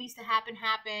preventing what needs to happen.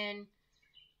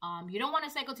 You don't want a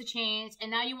cycle to change,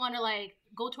 and now you want to like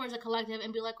go towards a collective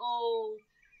and be like, oh,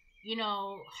 you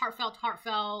know,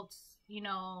 heartfelt, you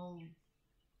know,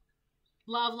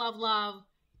 love.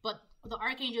 But the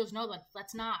archangels know that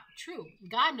that's not true.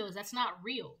 God knows that's not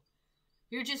real.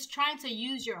 You're just trying to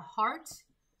use your heart,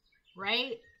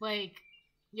 right? Like,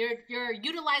 you're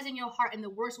utilizing your heart in the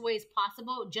worst ways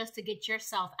possible just to get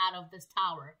yourself out of this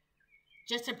tower.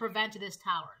 Just to prevent this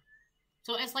tower.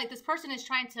 So it's like this person is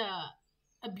trying to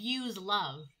abuse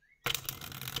love.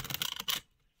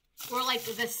 Or like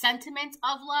the sentiment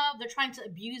of love. They're trying to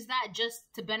abuse that just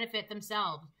to benefit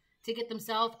themselves. To get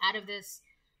themselves out of this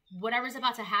whatever's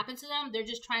about to happen to them, they're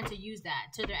just trying to use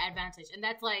that to their advantage. And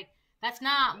that's like, that's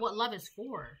not what love is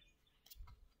for.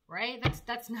 Right? That's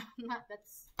not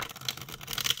that's, oh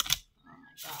my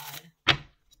God.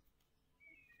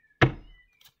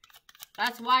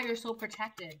 That's why you're so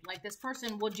protected. Like, this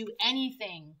person will do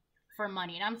anything for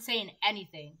money. And I'm saying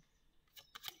anything.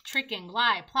 Tricking,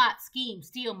 lie, plot, scheme,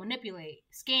 steal, manipulate,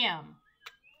 scam.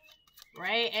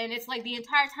 Right? And it's like the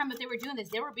entire time that they were doing this,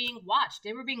 they were being watched.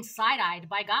 They were being side-eyed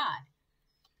by God.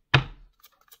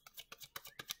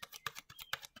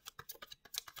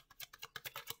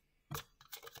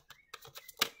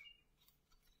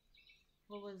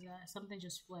 What was that? Something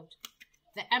just flipped.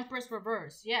 The Empress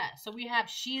reverse. Yeah. So we have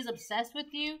she's obsessed with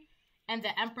you and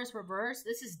the Empress reverse.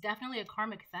 This is definitely a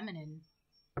karmic feminine.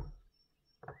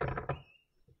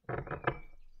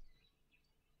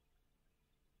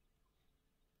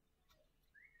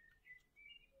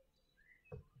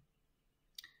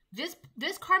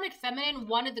 This karmic feminine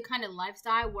wanted the kind of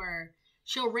lifestyle where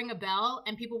she'll ring a bell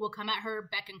and people will come at her,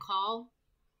 beck and call.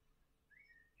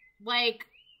 Like,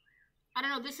 I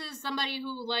don't know, this is somebody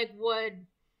who, like,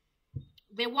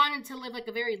 they wanted to live, like,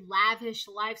 a very lavish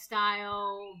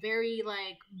lifestyle, very,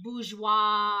 like,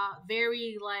 bourgeois,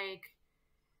 very, like,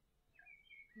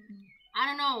 I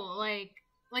don't know,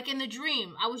 like in the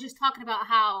dream, I was just talking about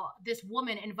how this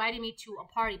woman invited me to a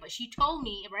party, but she told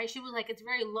me, right, she was like, it's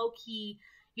very low-key,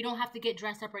 you don't have to get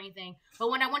dressed up or anything. But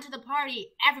when I went to the party,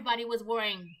 everybody was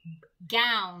wearing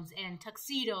gowns and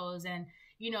tuxedos and,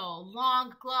 you know,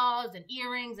 long gloves and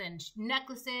earrings and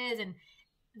necklaces. And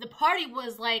the party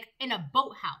was like in a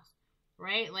boathouse,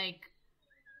 right? Like,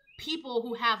 people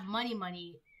who have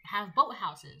money have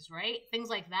boathouses, right? Things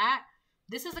like that.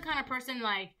 This is the kind of person,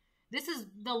 like, this is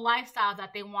the lifestyle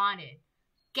that they wanted.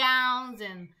 Gowns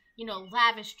and, you know,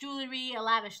 lavish jewelry, a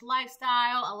lavish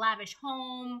lifestyle, a lavish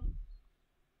home.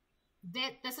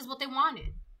 This is what they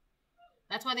wanted.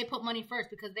 That's why they put money first,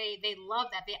 because they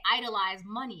love that. They idolize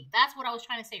money. That's what I was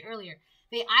trying to say earlier.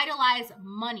 They idolize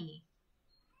money.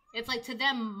 It's like, to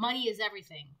them, money is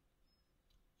everything.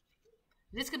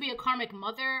 This could be a karmic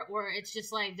mother, or it's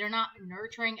just like they're not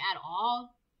nurturing at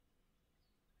all.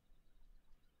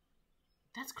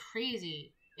 That's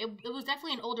crazy. It was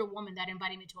definitely an older woman that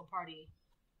invited me to a party.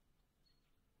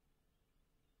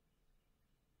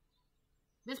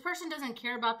 This person doesn't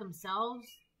care about themselves.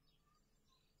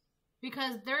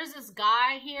 Because there's this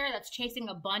guy here that's chasing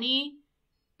a bunny.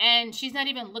 And she's not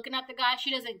even looking at the guy. She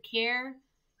doesn't care.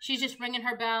 She's just ringing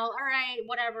her bell. All right,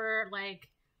 whatever. Like,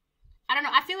 I don't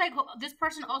know. I feel like this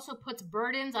person also puts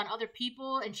burdens on other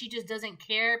people. And she just doesn't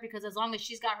care. Because as long as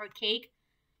she's got her cake,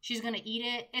 she's going to eat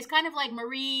it. It's kind of like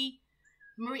Marie,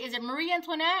 is it Marie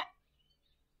Antoinette?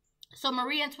 So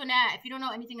Marie Antoinette, if you don't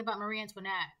know anything about Marie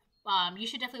Antoinette, you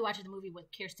should definitely watch the movie with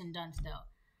Kirsten Dunst,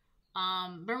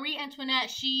 though. Marie Antoinette,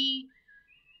 she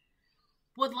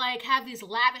would, like, have these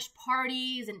lavish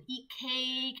parties and eat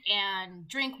cake and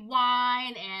drink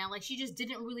wine, and, like, she just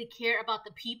didn't really care about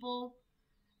the people,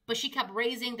 but she kept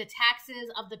raising the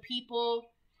taxes of the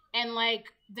people, and, like,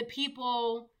 the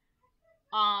people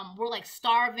were, like,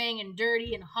 starving and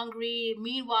dirty and hungry.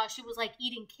 Meanwhile, she was, like,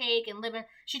 eating cake and living.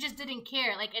 She just didn't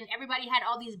care. Like, and everybody had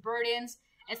all these burdens,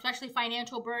 especially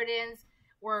financial burdens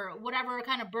or whatever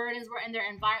kind of burdens were in their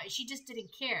environment. She just didn't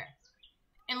care.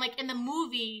 And, like, in the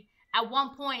movie, at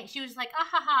one point, she was like, ah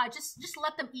ha ha, just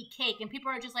let them eat cake. And people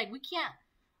are just like, we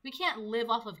can't live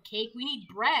off of cake. We need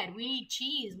bread. We need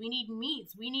cheese. We need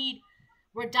meats.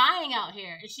 We're dying out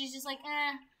here. And she's just like,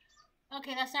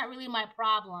 okay, that's not really my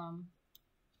problem.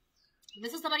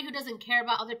 This is somebody who doesn't care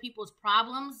about other people's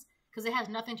problems because it has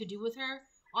nothing to do with her.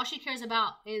 All she cares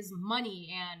about is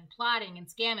money and plotting and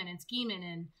scamming and scheming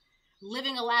and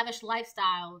living a lavish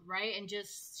lifestyle, right? And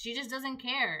she just doesn't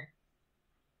care.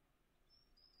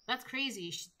 That's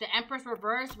crazy. The Empress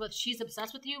reverse with she's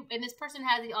obsessed with you. And this person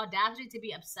has the audacity to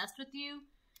be obsessed with you.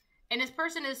 And this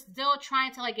person is still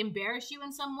trying to, like, embarrass you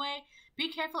in some way. Be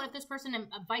careful if this person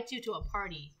invites you to a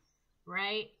party,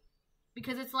 right?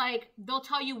 Because it's like, they'll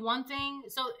tell you one thing.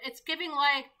 So it's giving,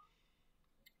 like,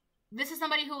 this is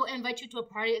somebody who will invite you to a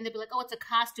party and they'll be like, oh, it's a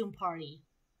costume party,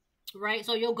 right?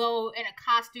 So you'll go in a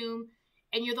costume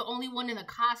and you're the only one in the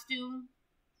costume.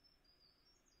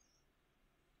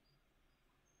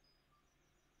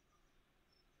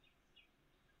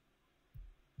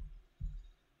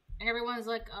 And everyone's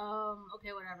like,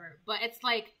 okay, whatever. But it's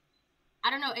like,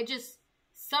 I don't know, it just,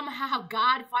 somehow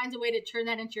God finds a way to turn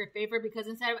that into your favor, because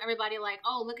instead of everybody like,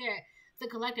 oh, look at the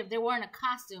collective, they're wearing a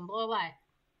costume, blah, blah, blah,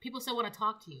 people still want to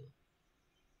talk to you.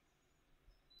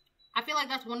 I feel like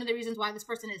that's one of the reasons why this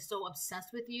person is so obsessed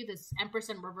with you, this Empress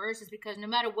in reverse, is because no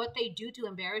matter what they do to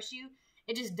embarrass you,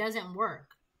 it just doesn't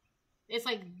work. it's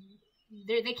like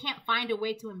they can't find a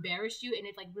way to embarrass you, and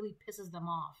it like really pisses them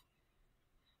off.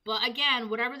 But again,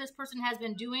 whatever this person has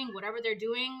been doing, whatever they're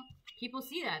doing, people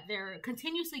see that. They're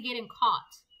continuously getting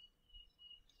caught.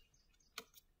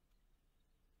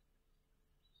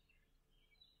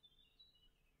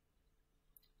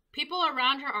 People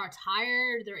around her are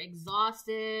tired. They're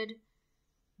exhausted.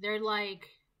 They're like,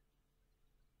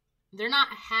 they're not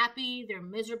happy. They're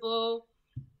miserable.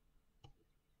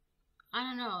 I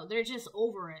don't know. They're just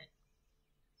over it.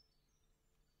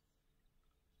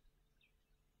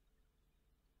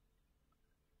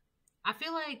 I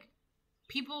feel like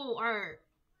people are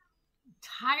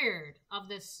tired of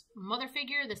this mother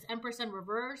figure, this Empress in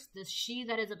reverse, this she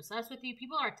that is obsessed with you.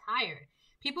 People are tired.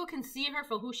 People can see her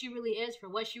for who she really is, for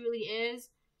what she really is.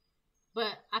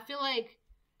 But I feel like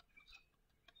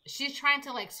she's trying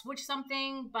to like switch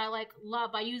something by like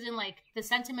love, by using like the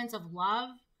sentiments of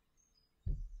love.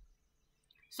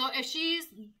 So if she's,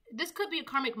 this could be a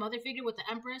karmic mother figure with the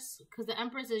Empress, because the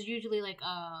Empress is usually like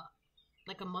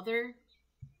a mother.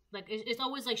 Like, it's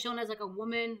always, like, shown as, like, a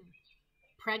woman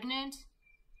pregnant.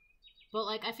 But,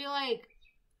 like, I feel like...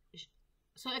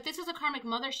 So, if this is a karmic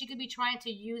mother, she could be trying to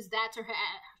use that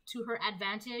to her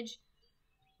advantage.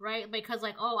 Right? Because,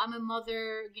 like, oh, I'm a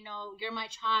mother. You know, you're my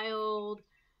child.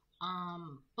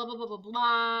 Blah, blah, blah, blah,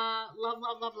 blah. Love,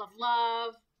 love, love, love,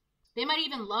 love. They might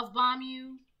even love bomb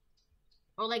you.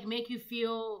 Or, like, make you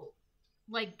feel,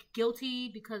 like, guilty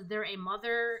because they're a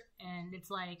mother. And it's,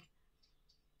 like...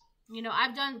 You know,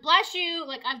 I've done, bless you,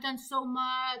 like, I've done so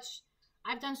much,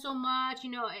 you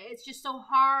know, it's just so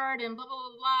hard, and blah, blah,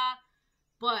 blah, blah,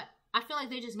 but I feel like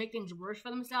they just make things worse for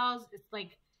themselves. It's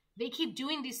like, they keep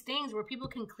doing these things where people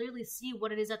can clearly see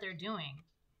what it is that they're doing.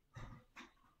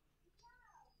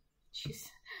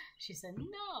 She said,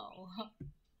 no.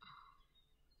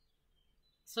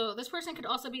 So, this person could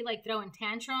also be, like, throwing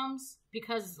tantrums,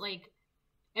 because, like,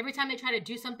 every time they try to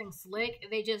do something slick,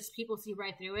 people see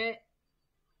right through it.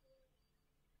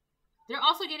 They're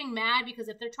also getting mad because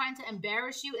if they're trying to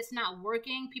embarrass you, it's not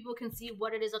working. People can see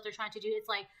what it is that they're trying to do. It's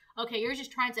like, okay, you're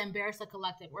just trying to embarrass the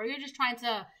collective, or you're just trying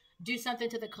to do something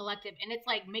to the collective, and it's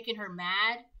like making her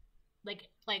mad, like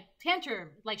tantrum,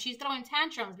 like she's throwing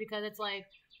tantrums because it's like,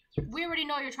 we already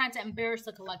know you're trying to embarrass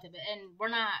the collective, and we're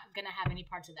not gonna have any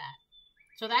parts of that.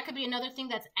 So that could be another thing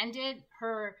that's ended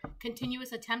her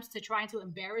continuous attempts to trying to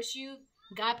embarrass you.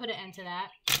 God put an end to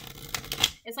that.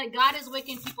 It's like God is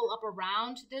waking people up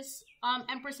around this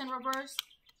Empress in reverse,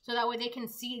 so that way they can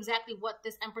see exactly what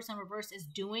this Empress in reverse is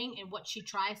doing and what she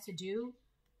tries to do,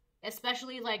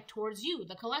 especially like towards you,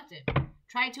 the collective,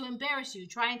 trying to embarrass you,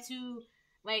 trying to,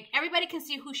 like, everybody can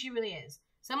see who she really is.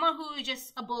 Someone who is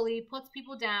just a bully, puts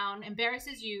people down,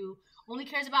 embarrasses you, only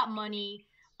cares about money,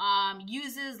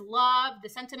 uses love, the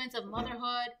sentiments of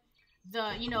motherhood, to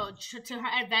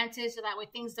her advantage, so that way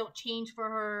things don't change for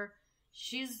her.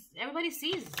 Everybody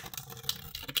sees.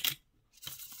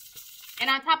 And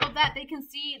on top of that, they can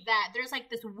see that there's like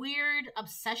this weird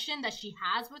obsession that she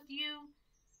has with you.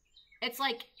 It's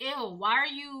like, ew, why are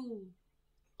you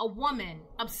a woman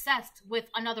obsessed with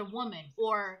another woman?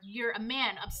 Or you're a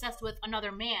man obsessed with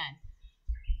another man.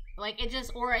 Like, it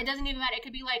doesn't even matter. It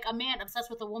could be like a man obsessed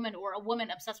with a woman, or a woman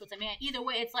obsessed with a man. Either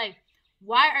way, it's like,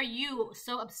 why are you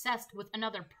so obsessed with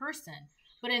another person?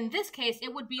 But in this case,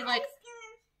 it would be like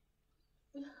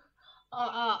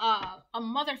a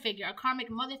mother figure, a karmic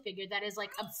mother figure that is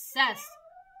like obsessed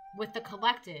with the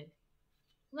collective.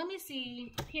 Let me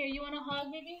see. Here, you want a hug,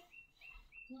 baby?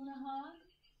 You want a hug?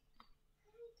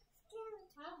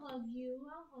 I'll hug you.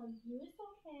 It's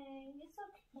okay. It's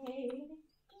okay.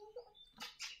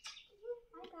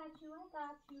 I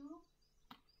got you.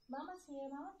 Mama's here.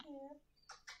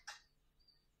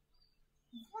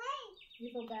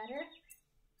 You feel better?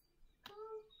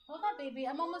 Hold on, baby.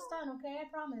 I'm almost done, okay? I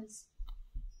promise.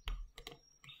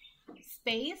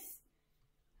 Space?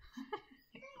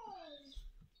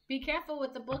 Be careful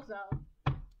with the book, though.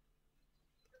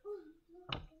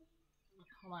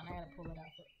 Hold on, I gotta pull it out.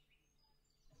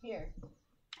 Here.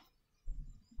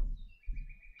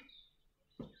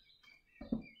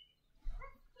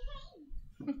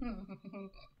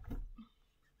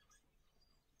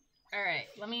 All right,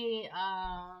 let me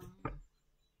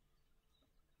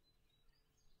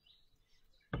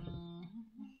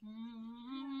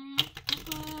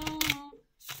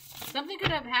something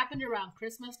could have happened around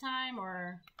Christmas time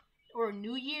or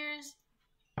New Year's.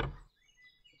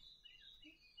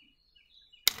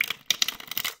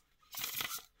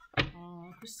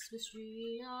 Oh, Christmas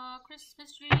tree, oh,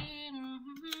 Christmas tree.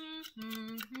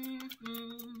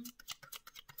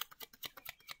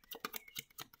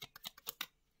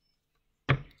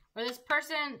 Or this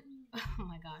person, oh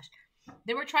my gosh.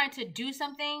 they were trying to do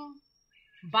something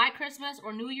by Christmas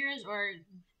or New Year's, or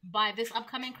by this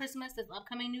upcoming Christmas, this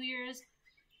upcoming New Year's.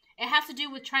 It has to do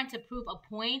with trying to prove a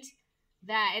point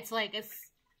that it's like,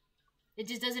 it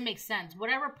just doesn't make sense.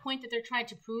 Whatever point that they're trying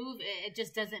to prove, it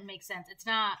just doesn't make sense. It's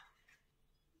not,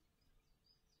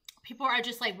 people are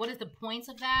just like, what is the points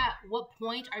of that? What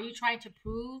point are you trying to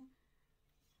prove?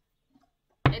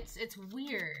 It's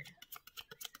weird.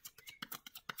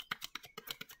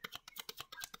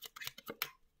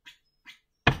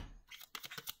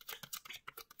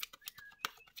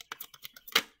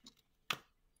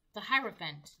 The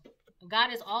Hierophant.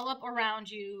 God is all up around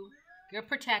you. You're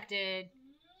protected.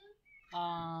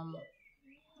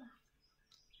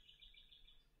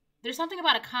 There's something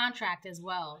about a contract as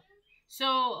well. So,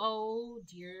 oh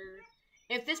dear.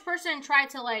 If this person tried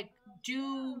to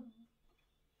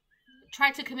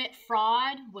try to commit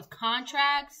fraud with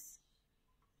contracts,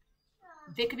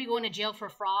 they could be going to jail for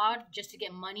fraud just to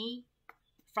get money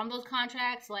from those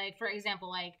contracts. Like, for example,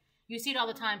 like, you see it all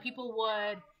the time. People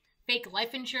would fake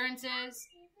life insurances,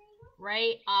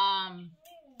 right?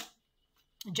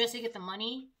 Just to get the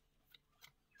money,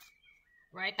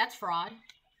 right? That's fraud.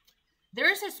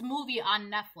 There's this movie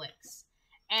on Netflix,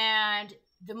 and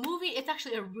the movie, it's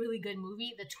actually a really good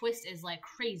movie. The twist is like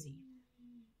crazy.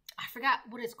 I forgot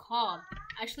what it's called.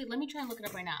 Actually, let me try and look it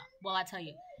up right now while I tell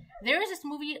you. There is this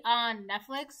movie on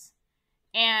Netflix,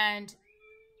 and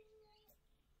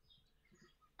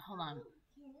hold on.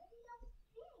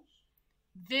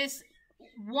 This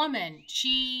woman,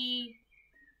 she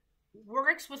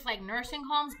works with like nursing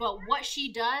homes, but what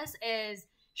she does is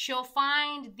she'll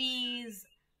find these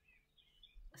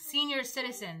senior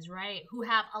citizens, right, who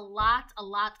have a lot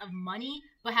of money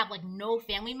but have like no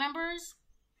family members,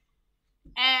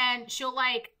 and she'll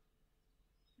like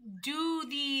do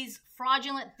these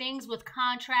fraudulent things with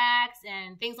contracts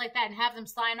and things like that and have them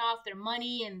sign off their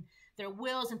money and their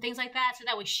wills and things like that, so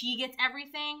that way she gets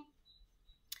everything.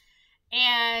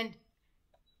 And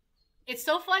it's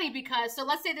so funny because, so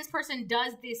let's say this person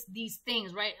does these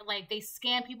things, right? Like, they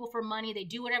scam people for money. They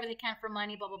do whatever they can for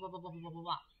money, blah, blah, blah, blah, blah, blah, blah,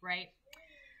 blah, right?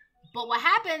 But what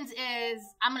happens is,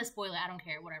 I'm going to spoil it. I don't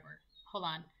care. Whatever. Hold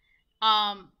on.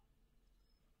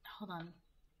 Hold on.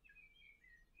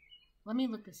 Let me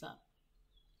look this up.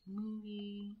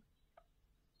 Movie.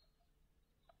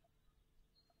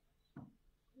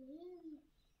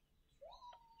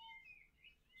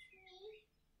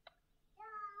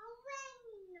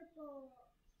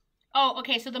 Oh,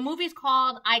 okay, so the movie's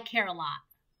called I Care a Lot.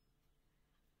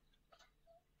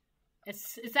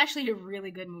 It's actually a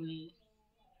really good movie.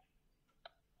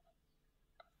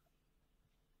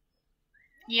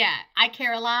 Yeah, I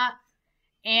Care a Lot.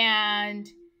 And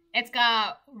it's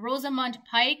got Rosamund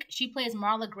Pike. She plays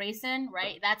Marla Grayson,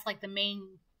 right? That's like the main,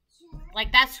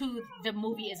 like, that's who the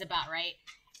movie is about, right?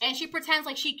 And she pretends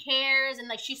like she cares and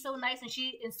like she's so nice and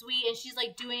sweet, and she's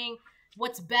like doing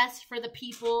what's best for the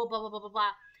people, blah, blah, blah, blah,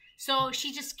 blah. So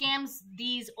she just scams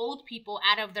these old people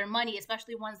out of their money,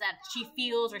 especially ones that she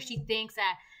feels or she thinks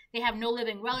that they have no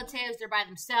living relatives, they're by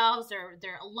themselves,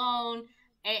 they're alone,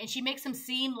 and she makes them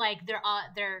seem like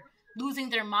they're losing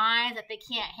their minds, that they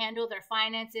can't handle their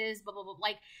finances, blah, blah, blah.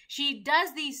 Like, she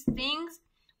does these things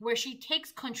where she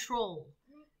takes control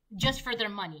just for their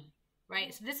money,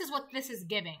 right? So this is what this is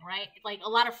giving, right? Like a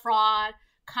lot of fraud,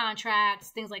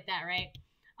 contracts, things like that, right?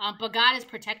 But God is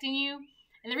protecting you.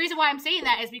 And the reason why I'm saying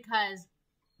that is because,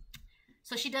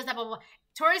 so she does that, blah, blah, blah.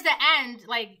 Towards the end,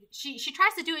 like, she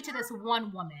tries to do it to this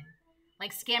one woman.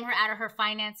 Like, scam her out of her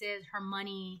finances, her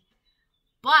money.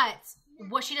 But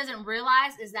what she doesn't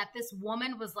realize is that this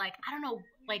woman was like, I don't know,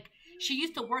 like, she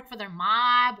used to work for their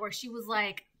mob, or she was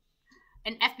like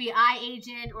an FBI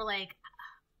agent, or like,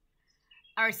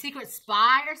 or a secret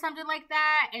spy or something like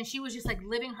that. And she was just like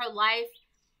living her life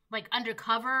like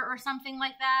undercover or something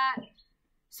like that.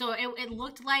 So it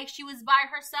looked like she was by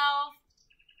herself,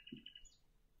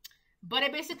 but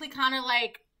it basically kind of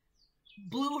like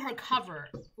blew her cover.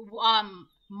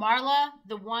 Marla,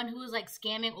 the one who was like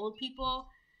scamming old people,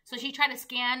 so she tried to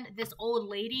scam this old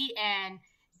lady, and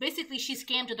basically she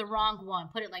scammed the wrong one,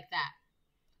 put it like that.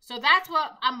 So that's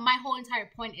what my whole entire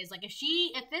point is. Like,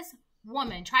 if this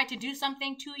woman tried to do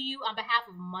something to you on behalf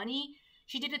of money,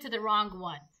 she did it to the wrong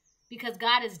one. Because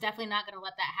God is definitely not going to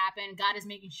let that happen. God is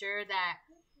making sure that,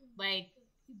 like,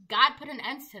 God put an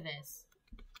end to this.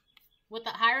 With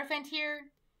the Hierophant here,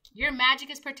 your magic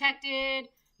is protected.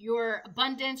 Your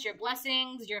abundance, your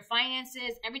blessings, your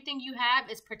finances, everything you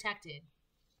have is protected.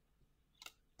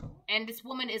 And this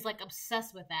woman is, like,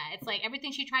 obsessed with that. It's like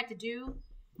everything she tried to do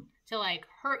to, like,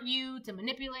 hurt you, to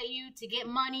manipulate you, to get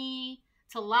money,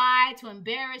 to lie, to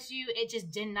embarrass you, it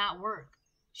just did not work.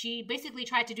 She basically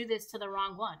tried to do this to the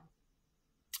wrong one,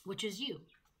 which is you,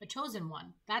 the chosen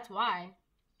one. That's why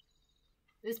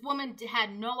this woman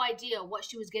had no idea what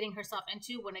she was getting herself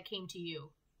into when it came to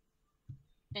you.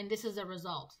 And this is a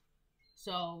result.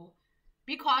 So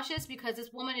be cautious, because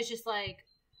this woman is just like,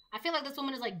 I feel like this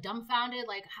woman is like dumbfounded.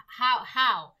 Like,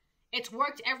 how? It's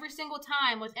worked every single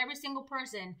time with every single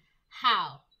person.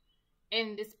 How?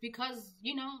 And it's because,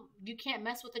 you know, you can't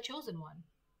mess with the chosen one.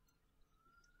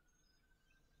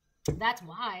 That's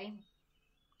why.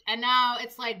 And now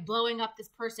it's like blowing up this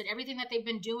person. Everything that they've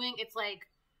been doing, it's like,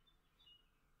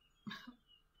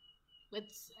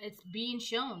 it's being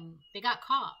shown. They got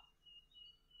caught.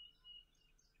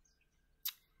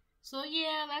 So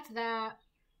yeah, that's that.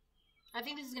 I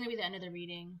think this is gonna be the end of the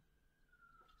reading.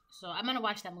 So I'm gonna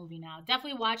watch that movie now.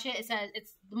 Definitely watch it. It says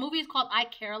the movie is called I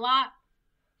Care a Lot.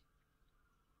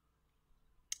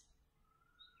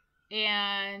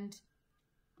 And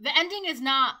the ending is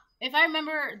not, if I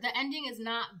remember, the ending is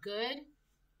not good.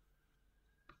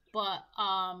 But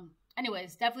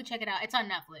anyways, definitely check it out. It's on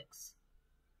Netflix.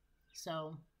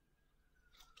 So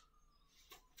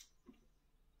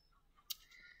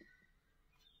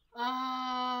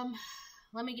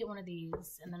let me get one of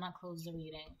these and then I'll close the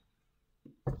reading.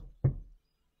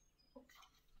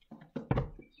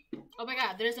 Oh my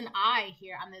god, there's an eye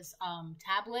here on this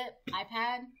tablet,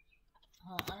 iPad.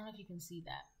 I don't know if you can see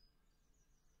that.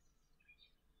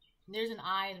 There's an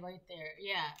eye right there.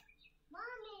 Yeah.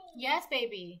 Mommy. Yes,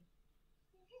 baby.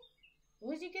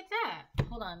 Where'd you get that?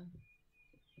 Hold on.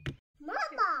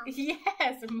 Mama.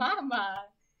 Yes, Mama.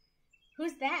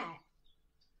 Who's that?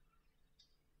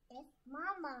 It's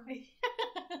Mama.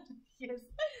 Yes.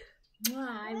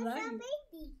 Mwah, I love you.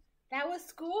 Baby? That was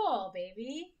school,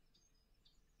 baby.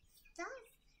 Stop.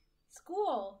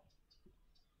 School.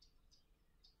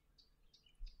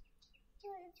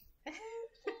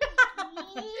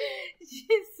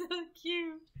 She's so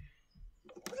cute.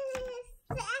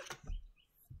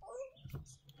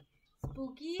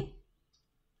 Spooky.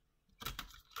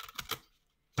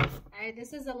 Alright,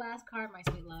 this is the last card, my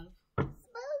sweet love.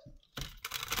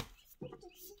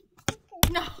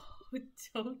 No,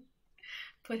 don't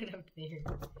put it up there.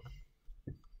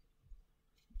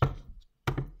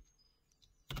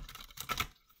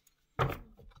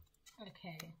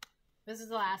 Okay, this is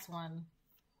the last one.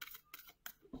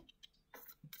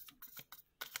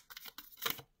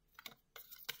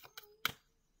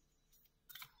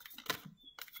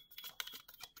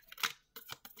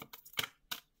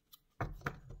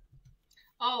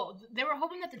 Oh, they were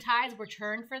hoping that the tides were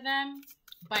turned for them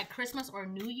by Christmas or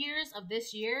New Year's of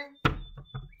this year.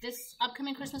 This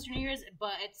upcoming Christmas or New Year's,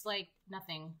 but it's like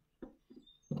nothing.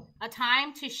 A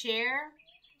time to share.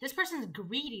 This person's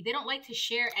greedy. They don't like to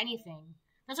share anything.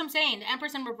 That's what I'm saying. The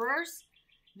Empress in reverse.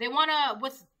 They want to,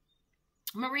 with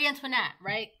Marie Antoinette,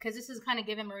 right? Because this is kind of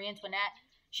giving Marie Antoinette.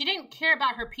 She didn't care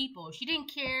about her people. She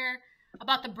didn't care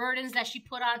about the burdens that she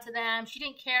put onto them. She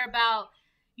didn't care about,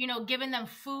 you know, giving them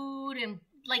food and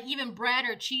like even bread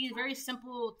or cheese, very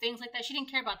simple things like that. She didn't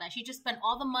care about that. She just spent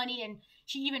all the money, and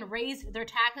she even raised their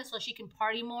taxes so she can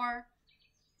party more.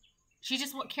 She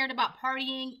just cared about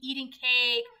partying, eating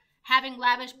cake, having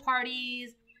lavish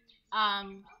parties,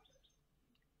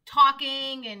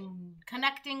 talking and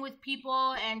connecting with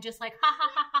people, and just like ha ha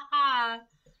ha ha ha,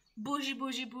 bougie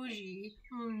bougie bougie,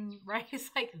 right? It's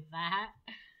like that.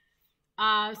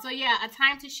 So yeah, a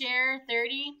time to share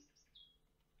 30.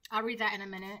 I'll read that in a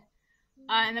minute.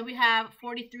 And then we have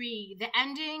 43, the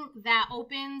ending that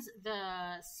opens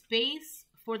the space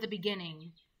for the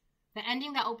beginning. The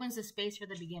ending that opens the space for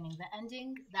the beginning. The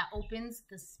ending that opens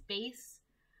the space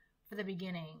for the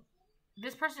beginning.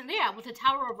 This person, yeah, with the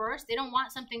Tower reverse, they don't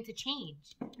want something to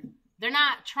change. They're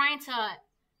not trying to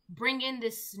bring in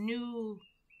this new...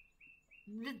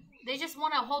 They just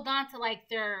want to hold on to like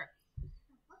their...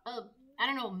 I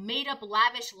don't know, made up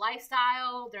lavish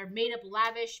lifestyle, their made up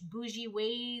lavish bougie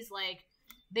ways. Like,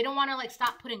 they don't want to like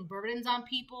stop putting burdens on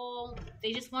people.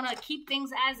 They just want to keep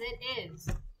things as it is,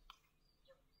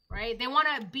 right? They want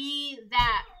to be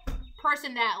that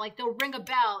person that like they'll ring a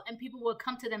bell and people will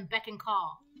come to them, beck and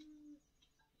call.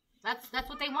 That's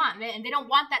what they want, and they don't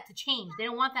want that to change. They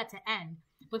don't want that to end.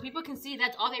 But people can see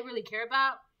that's all they really care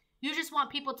about. You just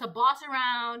want people to boss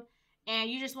around.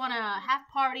 And you just want to have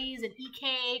parties and eat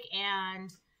cake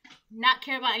and not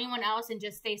care about anyone else and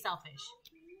just stay selfish.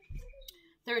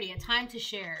 30, a time to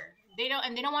share. They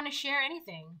don't want to share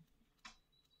anything.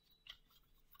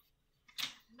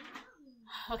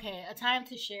 Okay, a time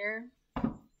to share.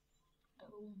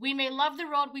 We may love the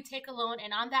road we take alone,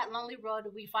 and on that lonely road,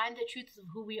 we find the truths of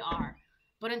who we are.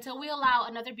 But until we allow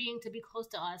another being to be close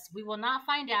to us, we will not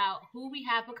find out who we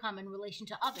have become in relation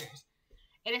to others.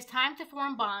 It is time to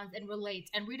form bonds and relate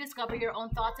and rediscover your own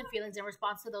thoughts and feelings in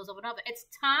response to those of another. It's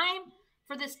time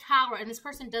for this tower, and this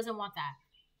person doesn't want that.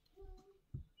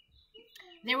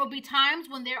 There will be times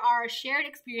when there are shared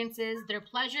experiences, their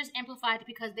pleasures amplified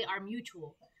because they are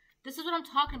mutual. This is what I'm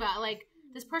talking about. Like,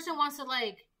 this person wants to,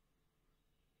 like,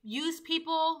 use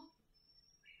people,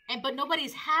 but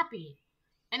nobody's happy.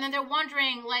 And then they're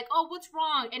wondering, like, oh, what's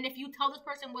wrong? And if you tell this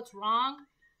person what's wrong,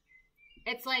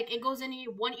 it's like it goes in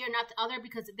one ear, not the other,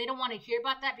 because they don't want to hear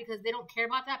about that, because they don't care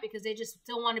about that, because they just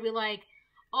still want to be like,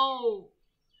 oh,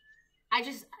 I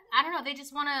don't know. They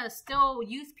just want to still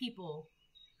use people.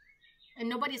 And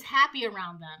nobody's happy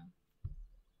around them.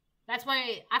 That's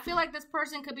why I feel like this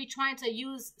person could be trying to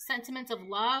use sentiments of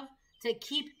love to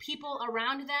keep people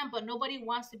around them, but nobody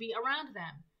wants to be around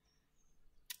them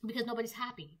because nobody's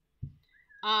happy.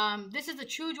 This is the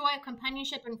true joy of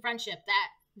companionship and friendship.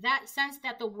 That sense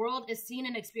that the world is seen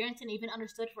and experienced and even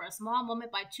understood for a small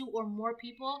moment by two or more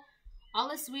people. All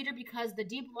is sweeter because the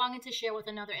deep longing to share with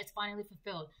another is finally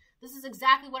fulfilled. This is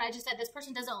exactly what I just said. This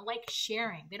person doesn't like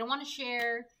sharing. They don't want to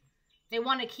share. They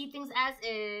want to keep things as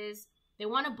is. They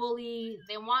want to bully.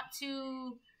 They want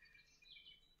to,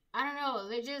 I don't know.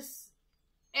 They just,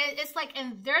 it's like,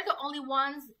 and they're the only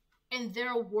ones in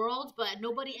their world, but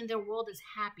nobody in their world is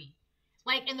happy.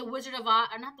 Like in the Wizard of Oz,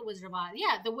 or not the Wizard of Oz.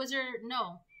 Yeah, the Wizard,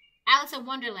 no. Alice in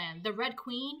Wonderland, the Red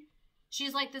Queen.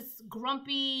 She's like this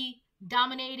grumpy,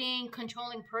 dominating,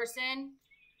 controlling person.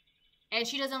 And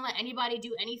she doesn't let anybody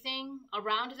do anything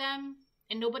around them.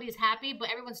 And nobody's happy, but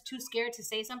everyone's too scared to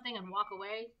say something and walk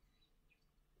away.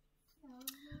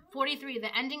 43,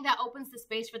 the ending that opens the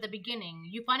space for the beginning.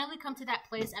 You finally come to that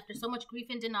place after so much grief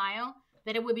and denial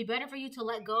that it would be better for you to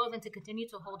let go than to continue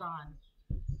to hold on.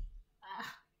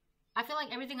 I feel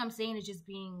like everything I'm saying is just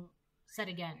being said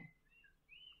again.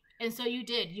 And so you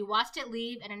did. You watched it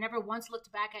leave, and it never once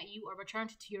looked back at you or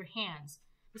returned to your hands.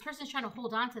 This person's trying to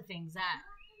hold on to things that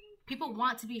people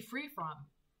want to be free from.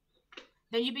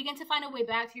 Then you begin to find a way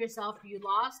back to yourself you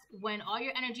lost when all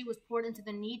your energy was poured into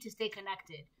the need to stay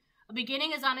connected. A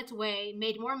beginning is on its way,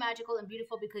 made more magical and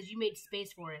beautiful because you made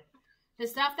space for it. The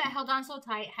stuff that held on so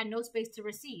tight had no space to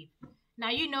receive. Now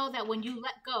you know that when you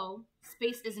let go,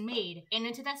 space is made, and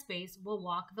into that space will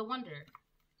walk the wonder.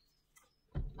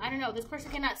 I don't know. This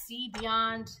person cannot see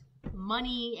beyond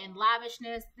money and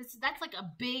lavishness. That's like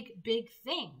a big, big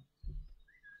thing.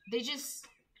 They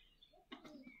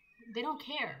don't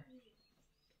care.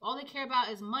 All they care about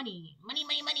is money. Money,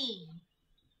 money, money.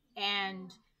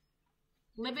 And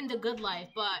living the good life.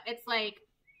 But it's like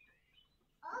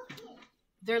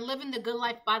they're living the good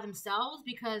life by themselves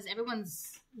because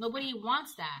nobody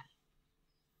wants that.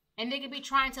 And they could be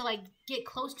trying to like get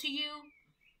close to you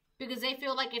because they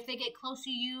feel like if they get close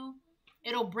to you,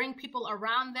 it'll bring people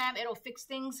around them. It'll fix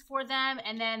things for them.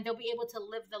 And then they'll be able to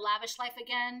live the lavish life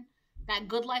again. That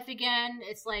good life again.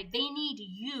 It's like they need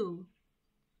you.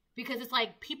 Because it's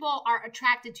like people are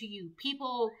attracted to you.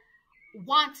 People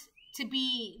want to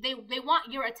be, they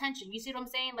want your attention. You see what I'm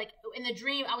saying? Like in the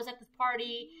dream, I was at this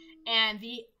party and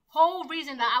the whole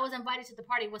reason that I was invited to the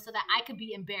party was so that I could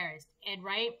be embarrassed. And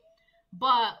right?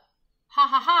 But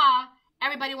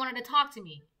everybody wanted to talk to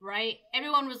me, right?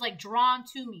 Everyone was like drawn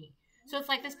to me. So it's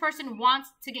like this person wants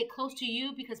to get close to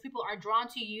you because people are drawn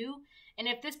to you. And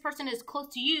if this person is close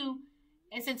to you,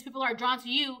 and since people are drawn to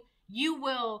you, you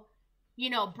will,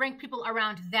 bring people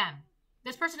around them.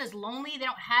 This person is lonely. They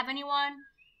don't have anyone.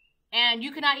 And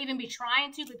you cannot even be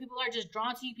trying to, but people are just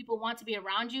drawn to you. People want to be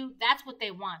around you. That's what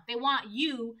they want. They want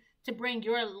you to bring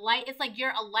your light. It's like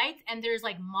you're a light and there's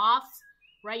like moths,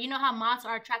 right? You know how moths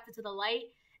are attracted to the light?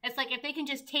 It's like if they can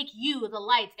just take you, the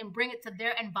light, and bring it to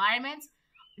their environment,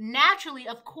 naturally,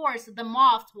 of course, the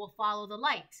moths will follow the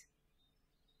light.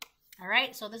 All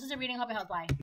right? So this is a reading. Hope it helps. Bye.